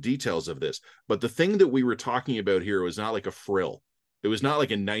into the details of this, but the thing that we were talking about here was not like a frill. It was not like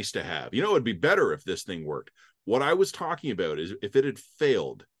a nice to have. You know, it'd be better if this thing worked. What I was talking about is if it had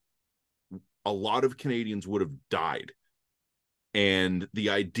failed, a lot of Canadians would have died. And the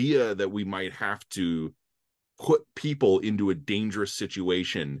idea that we might have to put people into a dangerous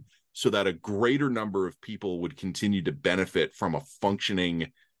situation so that a greater number of people would continue to benefit from a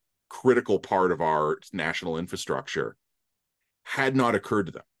functioning critical part of our national infrastructure had not occurred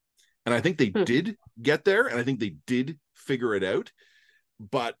to them. And I think they did get there, and I think they did figure it out,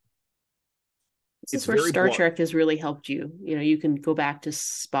 but This it's is where very Star Trek has really helped you. You know, you can go back to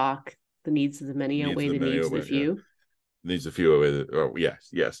Spock. The needs of the many needs outweigh the the many needs of the away, yeah, few. needs a few away. Oh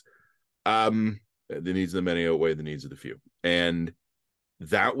yes. The needs of the many outweigh the needs of the few, and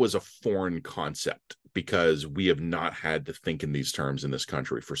that was a foreign concept because we have not had to think in these terms in this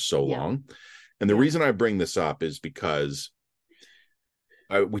country for so Yeah. long. And the reason I bring this up is because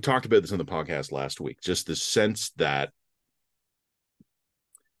we talked about this on the podcast last week, just the sense that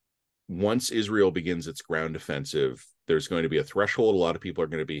once Israel begins its ground offensive, there's going to be a threshold. A lot of people are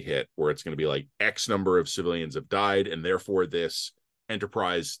going to be hit where it's going to be like X number of civilians have died, and therefore this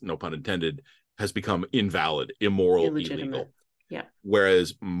enterprise, no pun intended, has become invalid, immoral, Illegitimate. illegal. Yeah.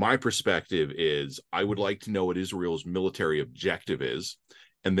 Whereas my perspective is I would like to know what Israel's military objective is,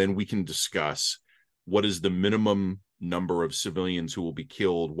 and then we can discuss what is the minimum number of civilians who will be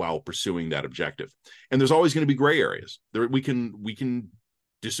killed while pursuing that objective. And there's always going to be gray areas. We can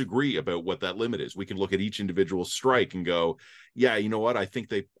disagree about what that limit is. We can look at each individual strike and go, yeah, you know what? I think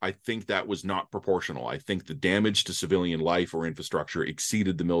that was not proportional. I think the damage to civilian life or infrastructure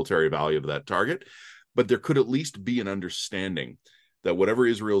exceeded the military value of that target. But there could at least be an understanding that whatever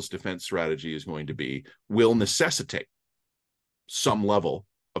Israel's defense strategy is going to be will necessitate some level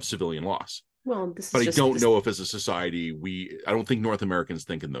of civilian loss. Well, this But is I just don't this. know if as a society, I don't think North Americans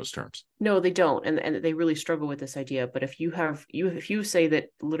think in those terms. No, they don't, and they really struggle with this idea. But if you say that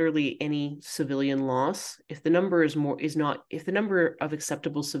literally any civilian loss, if the number if the number of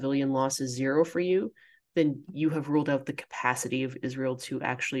acceptable civilian loss is zero for you, then you have ruled out the capacity of Israel to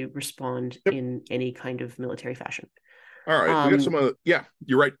actually respond Yep. in any kind of military fashion. All right. We got some yeah,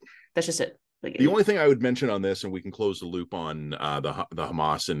 you're right. That's just it. Like The only thing I would mention on this, and we can close the loop on the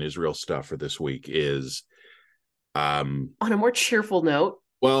Hamas and Israel stuff for this week, is on a more cheerful note.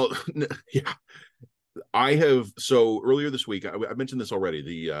 Well, yeah, so earlier this week, I mentioned this already.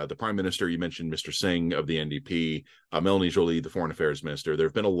 The Prime Minister, you mentioned Mr. Singh of the NDP, Melanie Joly, the Foreign Affairs Minister. There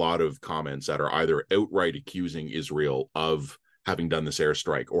have been a lot of comments that are either outright accusing Israel of having done this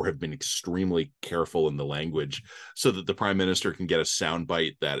airstrike or have been extremely careful in the language so that the Prime Minister can get a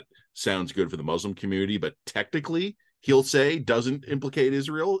soundbite that sounds good for the Muslim community, but technically, he'll say, doesn't implicate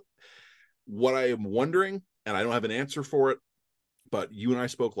Israel. What I am wondering, and I don't have an answer for it, but you and I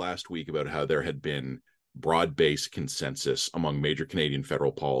spoke last week about how there had been broad-based consensus among major Canadian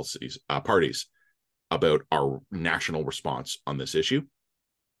federal parties about our national response on this issue.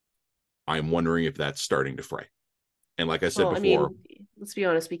 I'm wondering if that's starting to fray. And like I said before, I mean, let's be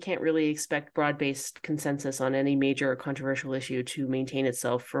honest, we can't really expect broad-based consensus on any major or controversial issue to maintain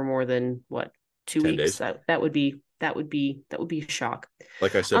itself for more than what, 2 weeks. days. That would be a shock.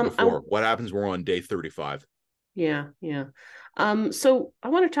 Like I said before, what happens? We're on day 35. Yeah. So I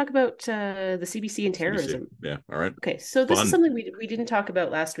want to talk about the CBC and terrorism. CBC. Yeah. All right. Okay. So this Fun. is something we didn't talk about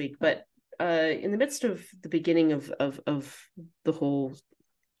last week, but in the midst of the beginning of the whole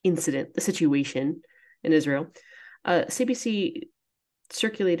incident, the situation in Israel, CBC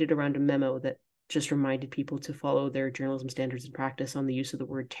circulated around a memo that just reminded people to follow their journalism standards and practice on the use of the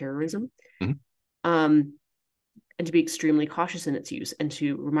word terrorism, and to be extremely cautious in its use, and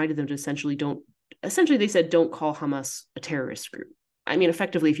to reminded them to essentially they said don't call Hamas a terrorist group. I mean,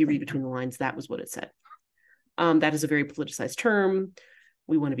 effectively, if you read between the lines, that was what it said. That is a very politicized term.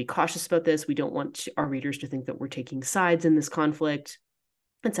 We want to be cautious about this. We don't want our readers to think that we're taking sides in this conflict,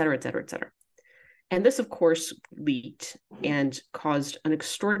 et cetera, et cetera, et cetera. And this, of course, leaked and caused an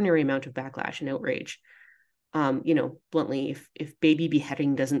extraordinary amount of backlash and outrage. Bluntly, if baby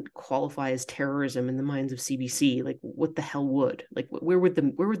beheading doesn't qualify as terrorism in the minds of CBC, like what the hell would? Like where would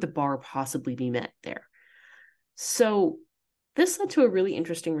the bar possibly be met there? So this led to a really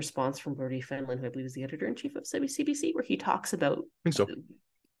interesting response from Brody Fenlon, who I believe is the editor-in-chief of CBC, where he talks about I think so.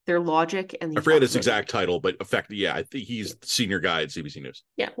 Their logic, and I forget his exact title, but I think he's the senior guy at CBC News.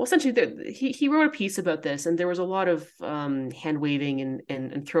 Yeah, well, essentially, he wrote a piece about this, and there was a lot of hand waving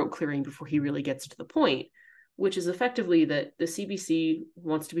and throat clearing before he really gets to the point, which is effectively that the CBC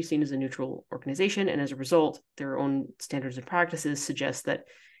wants to be seen as a neutral organization, and as a result, their own standards and practices suggest that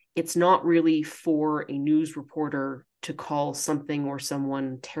it's not really for a news reporter to call something or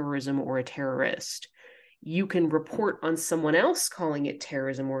someone terrorism or a terrorist. You can report on someone else calling it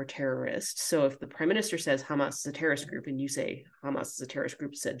terrorism or a terrorist. So if the prime minister says Hamas is a terrorist group and you say Hamas is a terrorist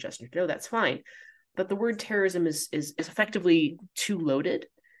group, said Justin Trudeau, that's fine. But the word terrorism is effectively too loaded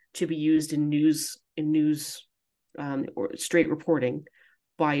to be used in news or straight reporting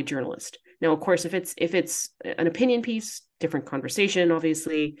by a journalist. Now, of course, if it's an opinion piece, different conversation,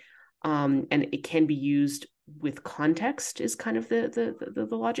 obviously, and it can be used with context is kind of the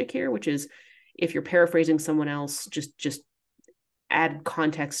logic here, which is if you're paraphrasing someone else, just add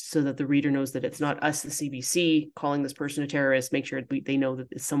context so that the reader knows that it's not us, the CBC, calling this person a terrorist. Make sure they know that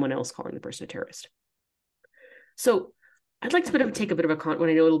it's someone else calling the person a terrorist. So I'd like to take a bit of when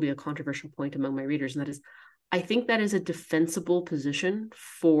I know it'll be a controversial point among my readers, and that is, I think that is a defensible position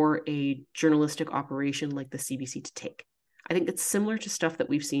for a journalistic operation like the CBC to take. I think it's similar to stuff that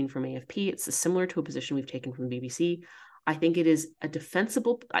we've seen from AFP. It's similar to a position we've taken from the BBC. I think it is a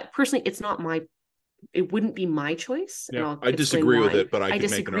defensible. Personally, it wouldn't be my choice. Yeah, I disagree with it, but I can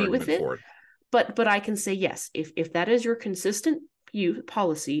make an argument for it. But I can say yes, if that is your consistent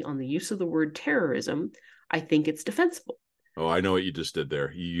policy on the use of the word terrorism, I think it's defensible. Oh, I know what you just did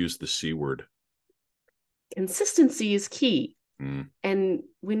there. You used the C word. Consistency is key. And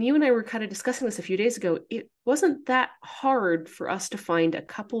when you and I were kind of discussing this a few days ago, it wasn't that hard for us to find a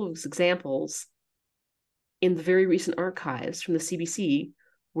couple of examples in the very recent archives from the CBC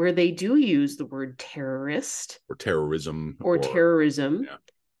where they do use the word terrorist or terrorism Yeah.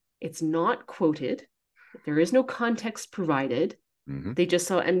 It's not quoted. There is no context provided. They just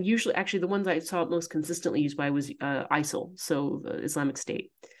saw, and usually, actually, the ones I saw most consistently used by was ISIL, so the Islamic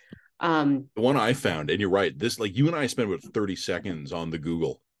State. The one I found, and you're right, this, like, you and I spent about 30 seconds on the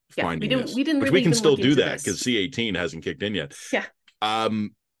Google finding this. We didn't really, we can still do that because C18 hasn't kicked in yet. Yeah.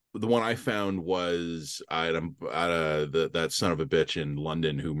 The one I found was that son of a bitch in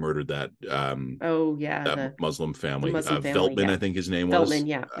London who murdered that that Muslim family. Veltman, yeah. I think his name was. Veltman,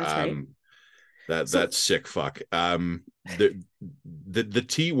 yeah, that's right. That sick fuck. The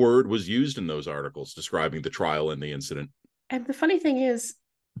T word was used in those articles describing the trial and the incident. And the funny thing is,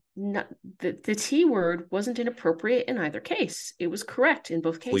 the T word wasn't inappropriate in either case. It was correct in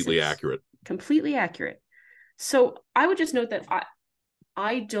both cases. Completely accurate. So I would just note that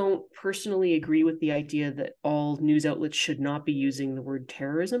I don't personally agree with the idea that all news outlets should not be using the word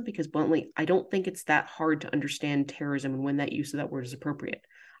terrorism, because bluntly, I don't think it's that hard to understand terrorism and when that use of that word is appropriate.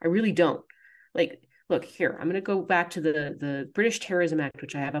 I really don't. Like, look here, I'm going to go back to the British Terrorism Act,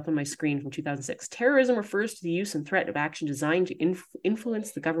 which I have up on my screen from 2006. Terrorism refers to the use and threat of action designed to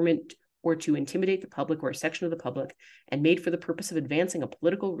influence the government or to intimidate the public or a section of the public, and made for the purpose of advancing a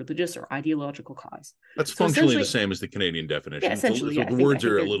political, religious, or ideological cause. That's functionally the same as the Canadian definition. Yeah, essentially. The words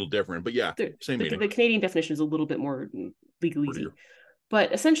are a little different, but yeah, same meaning. The Canadian definition is a little bit more legalese.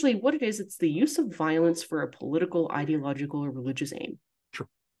 But essentially what it is, it's the use of violence for a political, ideological, or religious aim. Sure.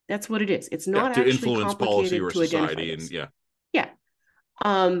 That's what it is. It's not to actually influence policy or society, and yeah.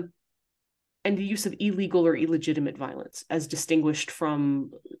 And the use of illegal or illegitimate violence, as distinguished from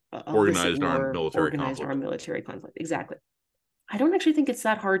organized armed military conflict. Exactly. I don't actually think it's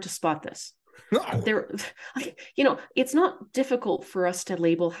that hard to spot this. No. It's not difficult for us to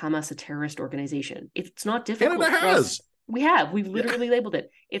label Hamas a terrorist organization. It's not difficult. Canada has. We've literally labeled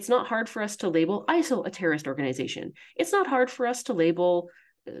it. It's not hard for us to label ISIL a terrorist organization. It's not hard for us to label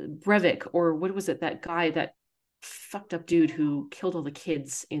Breivik, or what was it, that guy, that fucked up dude who killed all the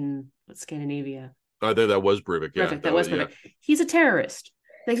kids in Scandinavia. That was Breivik. Yeah, that was Breivik. Yeah. He's a terrorist.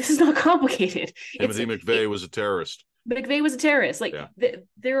 Like, this is not complicated. Timothy McVeigh was a terrorist. McVeigh was a terrorist. Like,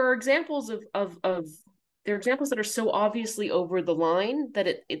 there are examples of they're examples that are so obviously over the line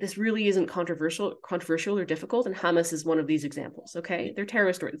that this really isn't controversial or difficult. And Hamas is one of these examples. Okay, they're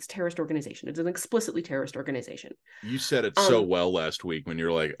terrorist. It's a terrorist organization. It's an explicitly terrorist organization. You said it so well last week when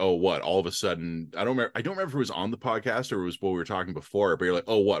you're like, "Oh, what?" All of a sudden, I don't remember if it was on the podcast or it was what we were talking before. But you're like,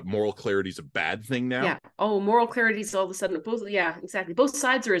 "Oh, what? Moral clarity is a bad thing now?" Yeah. Oh, moral clarity is all of a sudden both. Yeah, exactly. Both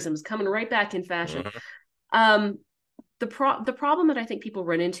sides are isms coming right back in fashion. Uh-huh. Um, the problem that I think people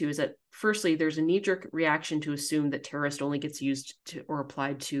run into is that firstly, there's a knee-jerk reaction to assume that terrorist only gets used to or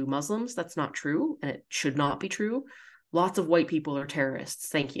applied to Muslims. That's not true, and it should not be true. Lots of white people are terrorists.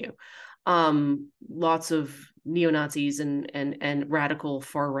 Thank you. Lots of neo-Nazis and radical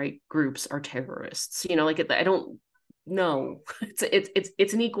far-right groups are terrorists. You know, like I don't know.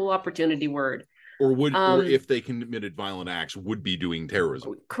 It's an equal opportunity word. Or if they committed violent acts, would be doing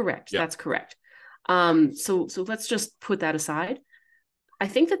terrorism. Correct. Yeah. That's correct. So let's just put that aside. I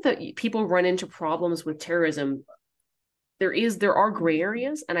think that the people run into problems with terrorism. There are gray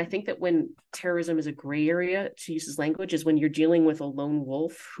areas, and I think that when terrorism is a gray area, to use his language, is when you're dealing with a lone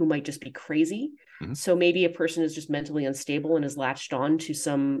wolf who might just be crazy. Mm-hmm. So maybe a person is just mentally unstable and is latched on to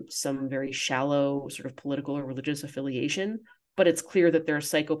some very shallow sort of political or religious affiliation, but it's clear that they're a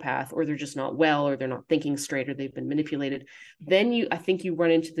psychopath, or they're just not well, or they're not thinking straight, or they've been manipulated. Then I think you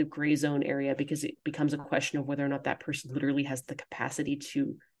run into the gray zone area, because it becomes a question of whether or not that person literally has the capacity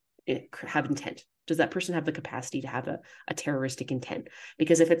to have intent. Does that person have the capacity to have a terroristic intent?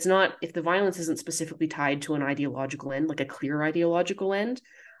 Because if the violence isn't specifically tied to an ideological end, like a clear ideological end,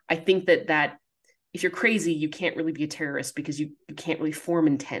 I think that if you're crazy, you can't really be a terrorist, because you can't really form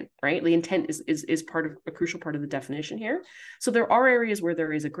intent, right? The intent is part of a crucial part of the definition here. So there are areas where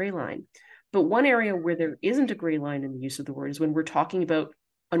there is a gray line, but one area where there isn't a gray line in the use of the word is when we're talking about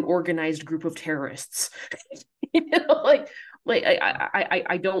an organized group of terrorists. You know,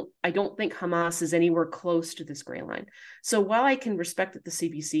 I don't think Hamas is anywhere close to this gray line. So while I can respect that the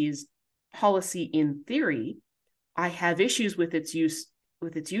CBC's policy in theory, I have issues with its use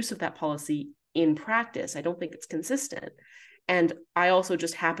of that policy in practice. I don't think it's consistent. And I also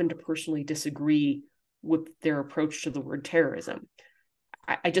just happen to personally disagree with their approach to the word terrorism.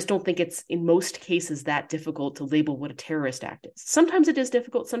 I just don't think it's in most cases that difficult to label what a terrorist act is. Sometimes it is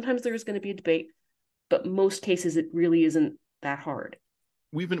difficult. Sometimes there is going to be a debate, but most cases it really isn't that hard.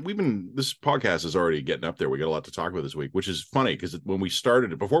 This podcast is already getting up there. We got a lot to talk about this week, which is funny because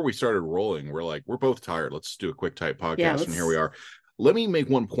before we started rolling, we're like, we're both tired. Let's do a quick type podcast. Yeah, and here we are. Let me make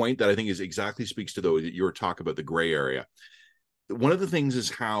one point that I think speaks to your talk about the gray area. One of the things is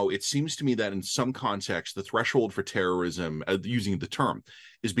how it seems to me that in some contexts, the threshold for terrorism, using the term,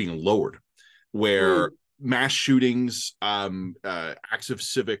 is being lowered, where mass shootings, acts of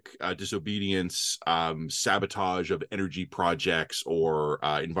civic disobedience, sabotage of energy projects or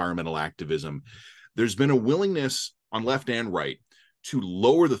environmental activism, there's been a willingness on left and right to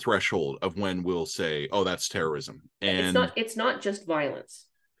lower the threshold of when we'll say, "Oh, that's terrorism." And it's not just violence.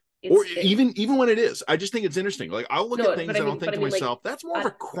 Even when it is, I just think it's interesting. Like I'll look at things and I'll think to myself, that's more of a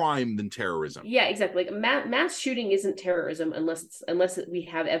crime than terrorism. Yeah, exactly. Like mass shooting isn't terrorism unless we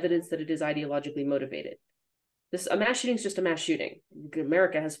have evidence that it is ideologically motivated. A mass shooting is just a mass shooting.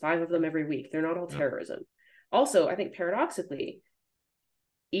 America has 5 of them every week. They're not all terrorism. Also, I think paradoxically,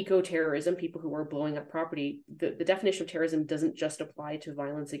 eco-terrorism, people who are blowing up property, the definition of terrorism doesn't just apply to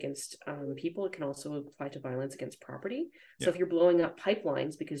violence against people. It can also apply to violence against property. So if you're blowing up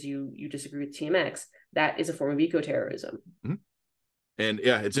pipelines because you disagree with TMX, that is a form of eco-terrorism. Mm-hmm. And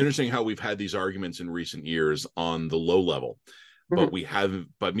yeah, it's interesting how we've had these arguments in recent years on the low level, but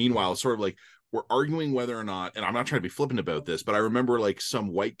but meanwhile, sort of like we're arguing whether or not, and I'm not trying to be flippant about this, but I remember like some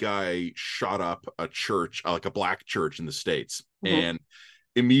white guy shot up a church, like a black church in the States, and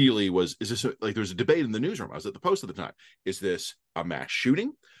immediately there's a debate in the newsroom. I was at the Post at the time. Is this a mass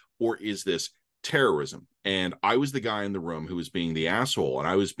shooting or is this terrorism? And I was the guy in the room who was being the asshole, and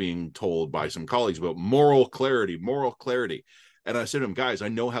I was being told by some colleagues about moral clarity. And I said to him, guys, I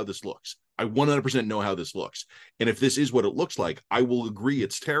know how this looks. I 100% know how this looks. And if this is what it looks like, I will agree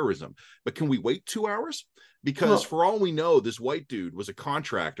it's terrorism. But can we wait 2 hours? Because for all we know, this white dude was a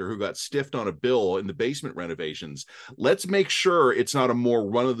contractor who got stiffed on a bill in the basement renovations. Let's make sure it's not a more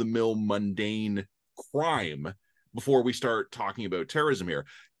run-of-the-mill mundane crime before we start talking about terrorism here.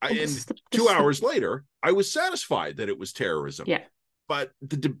 And 2 hours later, I was satisfied that it was terrorism. Yeah. But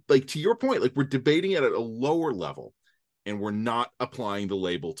to your point, like we're debating it at a lower level, and we're not applying the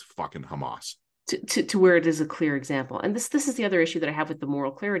label to fucking Hamas. To where it is a clear example. And this is the other issue that I have with the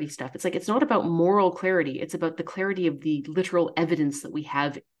moral clarity stuff. It's like, it's not about moral clarity. It's about the clarity of the literal evidence that we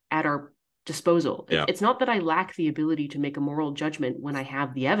have at our disposal. Yeah. It's not that I lack the ability to make a moral judgment when I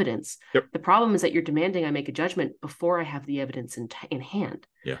have the evidence. Yep. The problem is that you're demanding I make a judgment before I have the evidence in hand.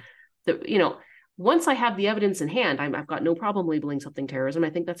 Yeah. Once I have the evidence in hand, I've got no problem labeling something terrorism. I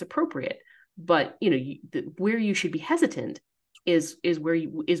think that's appropriate. But where you should be hesitant is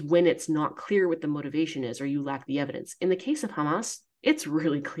when it's not clear what the motivation is, or you lack the evidence. In the case of Hamas, it's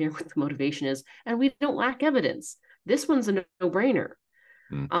really clear what the motivation is, and we don't lack evidence. This one's a no-brainer.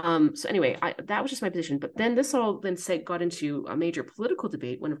 So anyway, that was just my position. But then this all then got into a major political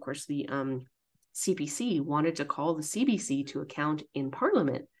debate when, of course, the CPC wanted to call the CBC to account in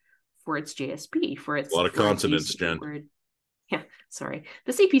Parliament for its JSP, for its a lot of consonants, Jen. Yeah, sorry.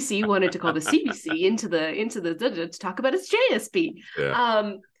 The CPC wanted to call the CBC into the to talk about its JSP.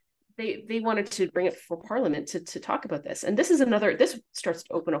 Yeah. They wanted to bring it before Parliament to talk about this, and this starts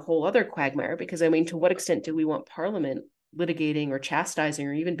to open a whole other quagmire, because I mean, to what extent do we want Parliament litigating or chastising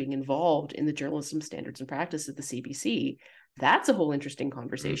or even being involved in the journalism standards and practice of the CBC? That's a whole interesting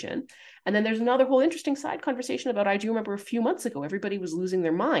conversation. And then there's another whole interesting side conversation about, I do remember a few months ago, everybody was losing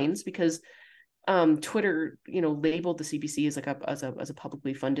their minds because Twitter, labeled the CBC as a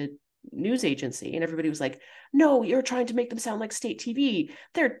publicly funded news agency, and everybody was like, no, you're trying to make them sound like state TV.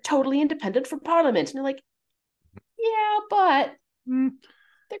 They're totally independent from Parliament. And you're like, yeah, but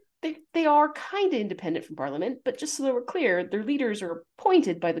they are kind of independent from Parliament, but just so that we're clear, their leaders are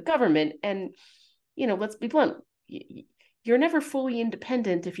appointed by the government. And, let's be blunt, you're never fully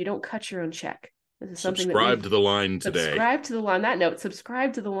independent if you don't cut your own check. This is something subscribe to the line today. Subscribe to the line. On that note,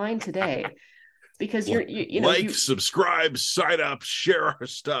 subscribe to the line today, because subscribe, sign up, share our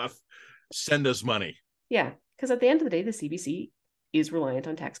stuff, send us money. Yeah, because at the end of the day, the CBC is reliant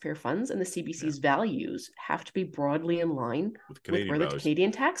on taxpayer funds, and the CBC's values have to be broadly in line with where the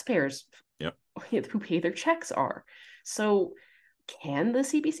Canadian taxpayers who pay their checks are. So can the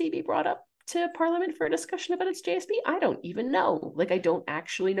CBC be brought up to Parliament for a discussion about its JSP? I don't even know. I don't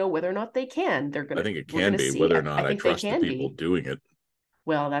actually know whether or not they can. I think it can be. Whether or not I trust the people doing it.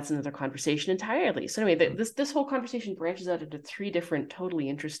 Well, that's another conversation entirely. So anyway, this whole conversation branches out into three different totally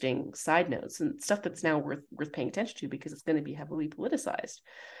interesting side notes and stuff that's now worth paying attention to, because it's going to be heavily politicized.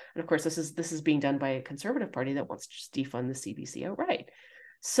 And of course, this is being done by a Conservative Party that wants to just defund the CBC outright.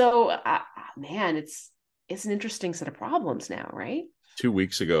 So, man, it's an interesting set of problems now, right? 2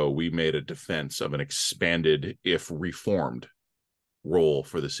 weeks ago, we made a defense of an expanded, if reformed, role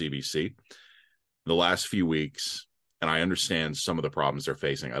for the CBC. The last few weeks, and I understand some of the problems they're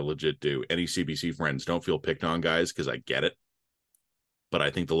facing. I legit do. Any CBC friends, don't feel picked on, guys, because I get it. But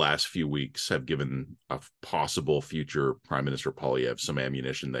I think the last few weeks have given a possible future Prime Minister Poilievre some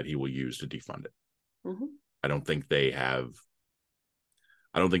ammunition that he will use to defund it. Mm-hmm. I don't think they have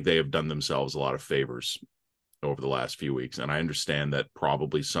done themselves a lot of favors over the last few weeks. And I understand that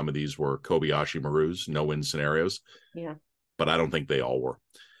probably some of these were Kobayashi Maru's no-win scenarios. Yeah. But I don't think they all were.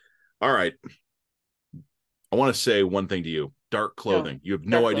 All right. I want to say one thing to you. Dark clothing. You have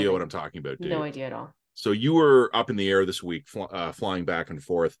no idea what I'm talking about, do you? No idea at all. So you were up in the air this week, flying back and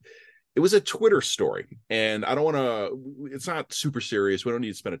forth. It was a Twitter story, and I don't want to, it's not super serious. We don't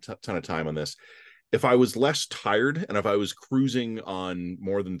need to spend a ton of time on this. If I was less tired and if I was cruising on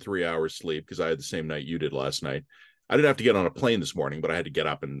more than 3 hours sleep, because I had the same night you did last night, I didn't have to get on a plane this morning, but I had to get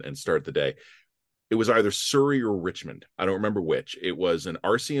up and start the day. It was either Surrey or Richmond. I don't remember which. It was an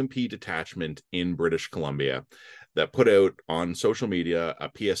RCMP detachment in British Columbia that put out on social media a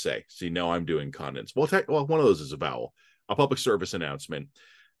PSA. So I'm doing condens. Well, one of those is a vowel, a public service announcement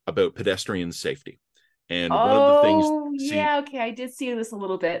about pedestrian safety. And one of the things... okay, I did see this a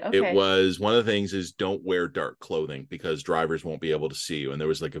little bit. Okay. It was one of the things is don't wear dark clothing because drivers won't be able to see you. And there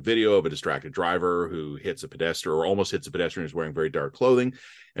was a video of a distracted driver who hits a pedestrian or almost hits a pedestrian who's wearing very dark clothing.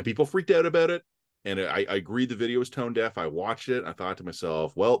 And people freaked out about it. And I agreed the video was tone deaf. I watched it. I thought to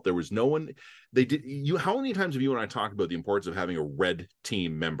myself, well, there was no one. They did. How many times have you and I talked about the importance of having a red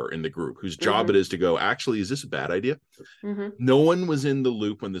team member in the group whose job it is to go, actually, is this a bad idea? Mm-hmm. No one was in the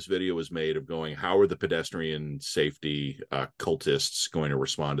loop when this video was made of going, how are the pedestrian safety cultists going to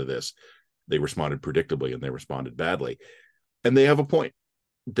respond to this? They responded predictably and they responded badly. And they have a point.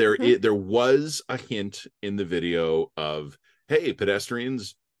 There was a hint in the video of, hey,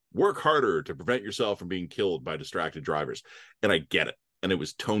 pedestrians, work harder to prevent yourself from being killed by distracted drivers. And I get it. And it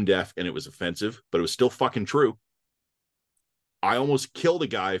was tone deaf and it was offensive, but it was still fucking true. I almost killed a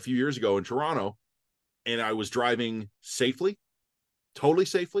guy a few years ago in Toronto, and I was driving safely, totally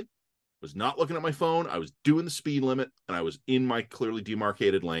safely, was not looking at my phone. I was doing the speed limit and I was in my clearly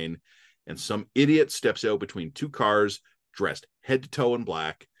demarcated lane. And some idiot steps out between two cars dressed head to toe in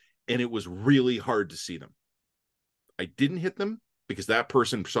black. And it was really hard to see them. I didn't hit them because that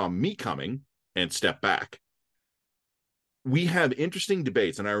person saw me coming and stepped back. We have interesting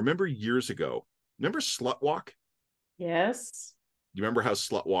debates. And I remember years ago, remember Slut Walk? Yes. You remember how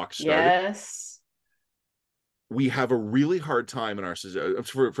Slut Walk started? Yes. We have a really hard time in our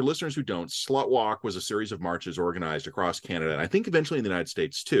for listeners who don't. Slut Walk was a series of marches organized across Canada, and I think eventually in the United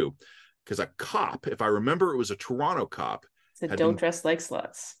States too, because a cop, if I remember, it was a Toronto cop, So had don't been dress like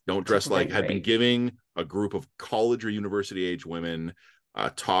sluts don't to dress like prevent had been rape. giving a group of college or university age women a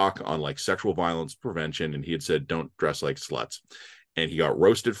talk on like sexual violence prevention, and he had said don't dress like sluts, and he got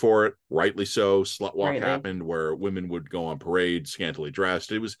roasted for it, rightly so. Slut Walk Rightly. happened where women would go on parade scantily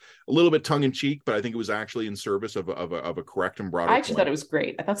dressed. It was a little bit tongue-in-cheek, but I think it was actually in service of a correct and broader I actually thought point. it was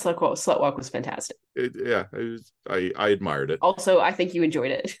great. I thought Slut Walk was fantastic. I admired it. Also, I think you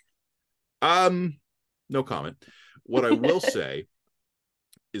enjoyed it. No comment. What I will say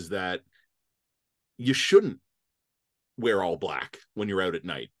is that you shouldn't wear all black when you're out at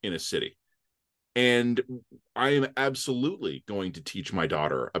night in a city. And I am absolutely going to teach my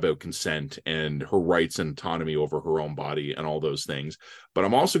daughter about consent and her rights and autonomy over her own body and all those things. But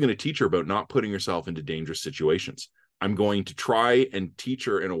I'm also going to teach her about not putting herself into dangerous situations. I'm going to try and teach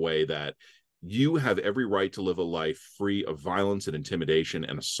her in a way that you have every right to live a life free of violence and intimidation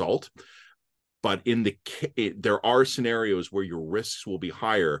and assault. But there are scenarios where your risks will be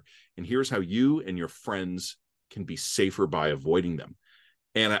higher. And here's how you and your friends can be safer by avoiding them.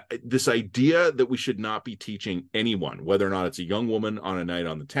 And this idea that we should not be teaching anyone, whether or not it's a young woman on a night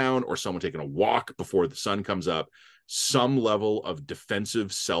on the town or someone taking a walk before the sun comes up, some level of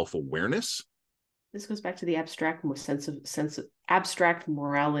defensive self-awareness. This goes back to the abstract sense of abstract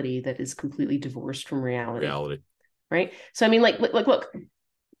morality that is completely divorced from reality. Right? So I mean, look,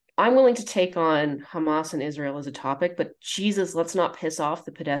 I'm willing to take on Hamas and Israel as a topic, but Jesus, let's not piss off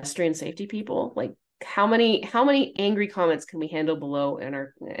the pedestrian safety people. Like, how many angry comments can we handle below in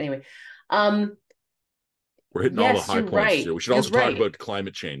our anyway? We're hitting all the high points right. here. We should also talk about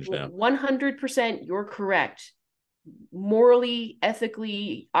climate change now. 100%, you're correct. Morally,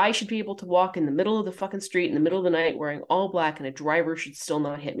 ethically, I should be able to walk in the middle of the fucking street in the middle of the night wearing all black, and a driver should still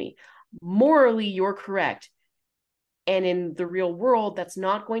not hit me. Morally, you're correct. And in the real world, that's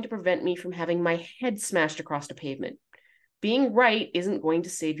not going to prevent me from having my head smashed across the pavement. Being right isn't going to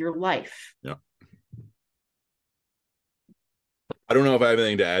save your life. Yeah. I don't know if I have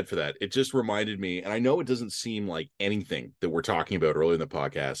anything to add for that. It just reminded me, and I know it doesn't seem like anything that we're talking about early in the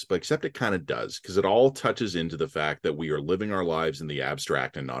podcast, but except it kind of does, because it all touches into the fact that we are living our lives in the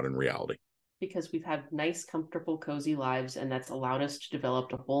abstract and not in reality. Because we've had nice, comfortable, cozy lives, and that's allowed us to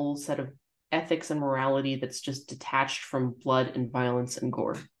develop a whole set of ethics and morality that's just detached from blood and violence and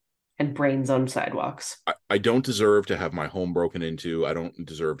gore and brains on sidewalks. I don't deserve to have my home broken into. I don't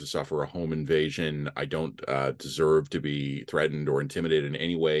deserve to suffer a home invasion. I don't deserve to be threatened or intimidated in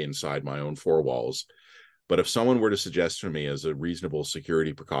any way inside my own four walls. But if someone were to suggest to me as a reasonable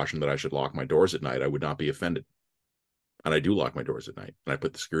security precaution that I should lock my doors at night, I would not be offended. And I do lock my doors at night, and I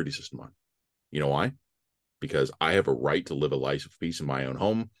put the security system on. You know why? Because I have a right to live a life of peace in my own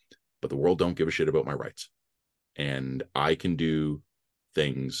home, but the world don't give a shit about my rights. And I can do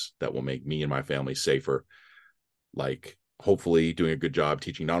things that will make me and my family safer, like hopefully doing a good job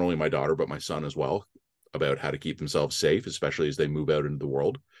teaching not only my daughter but my son as well about how to keep themselves safe, especially as they move out into the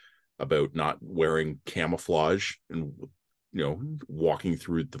world, about not wearing camouflage and walking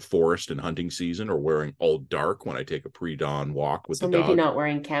through the forest in hunting season, or wearing all dark when I take a pre-dawn walk with the dog. So maybe not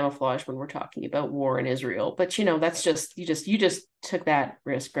wearing camouflage when we're talking about war in Israel, but that's just you just took that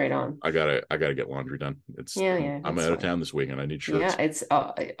risk right on. I gotta get laundry done. I'm out of town this weekend. I need shirts. Yeah, it's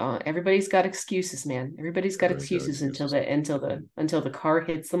everybody's got excuses, man. Everybody's got excuses until the car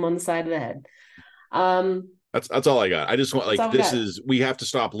hits them on the side of the head. That's all I got. I just want we have to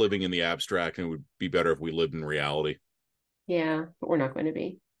stop living in the abstract, and it would be better if we lived in reality. Yeah, but we're not going to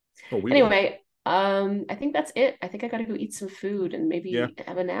be. Anyway, I think that's it. I think I got to go eat some food and maybe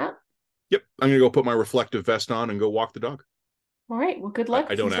have a nap. Yep, I'm gonna go put my reflective vest on and go walk the dog. All right. Well, good luck.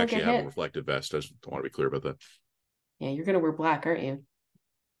 I don't actually have a reflective vest. I just want to be clear about that. Yeah, you're gonna wear black, aren't you?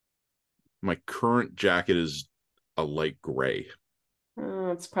 My current jacket is a light gray.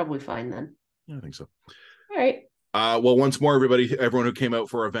 It's probably fine then. Yeah, I think so. All right. Well, once more, everyone who came out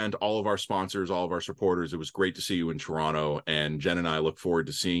for our event, all of our sponsors, all of our supporters, it was great to see you in Toronto. And Jen and I look forward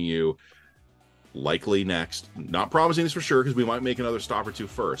to seeing you likely next. Not promising this for sure, because we might make another stop or two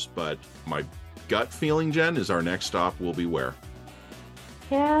first. But my gut feeling, Jen, is our next stop will be where?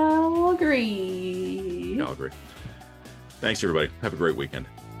 Calgary. Calgary. Thanks, everybody. Have a great weekend.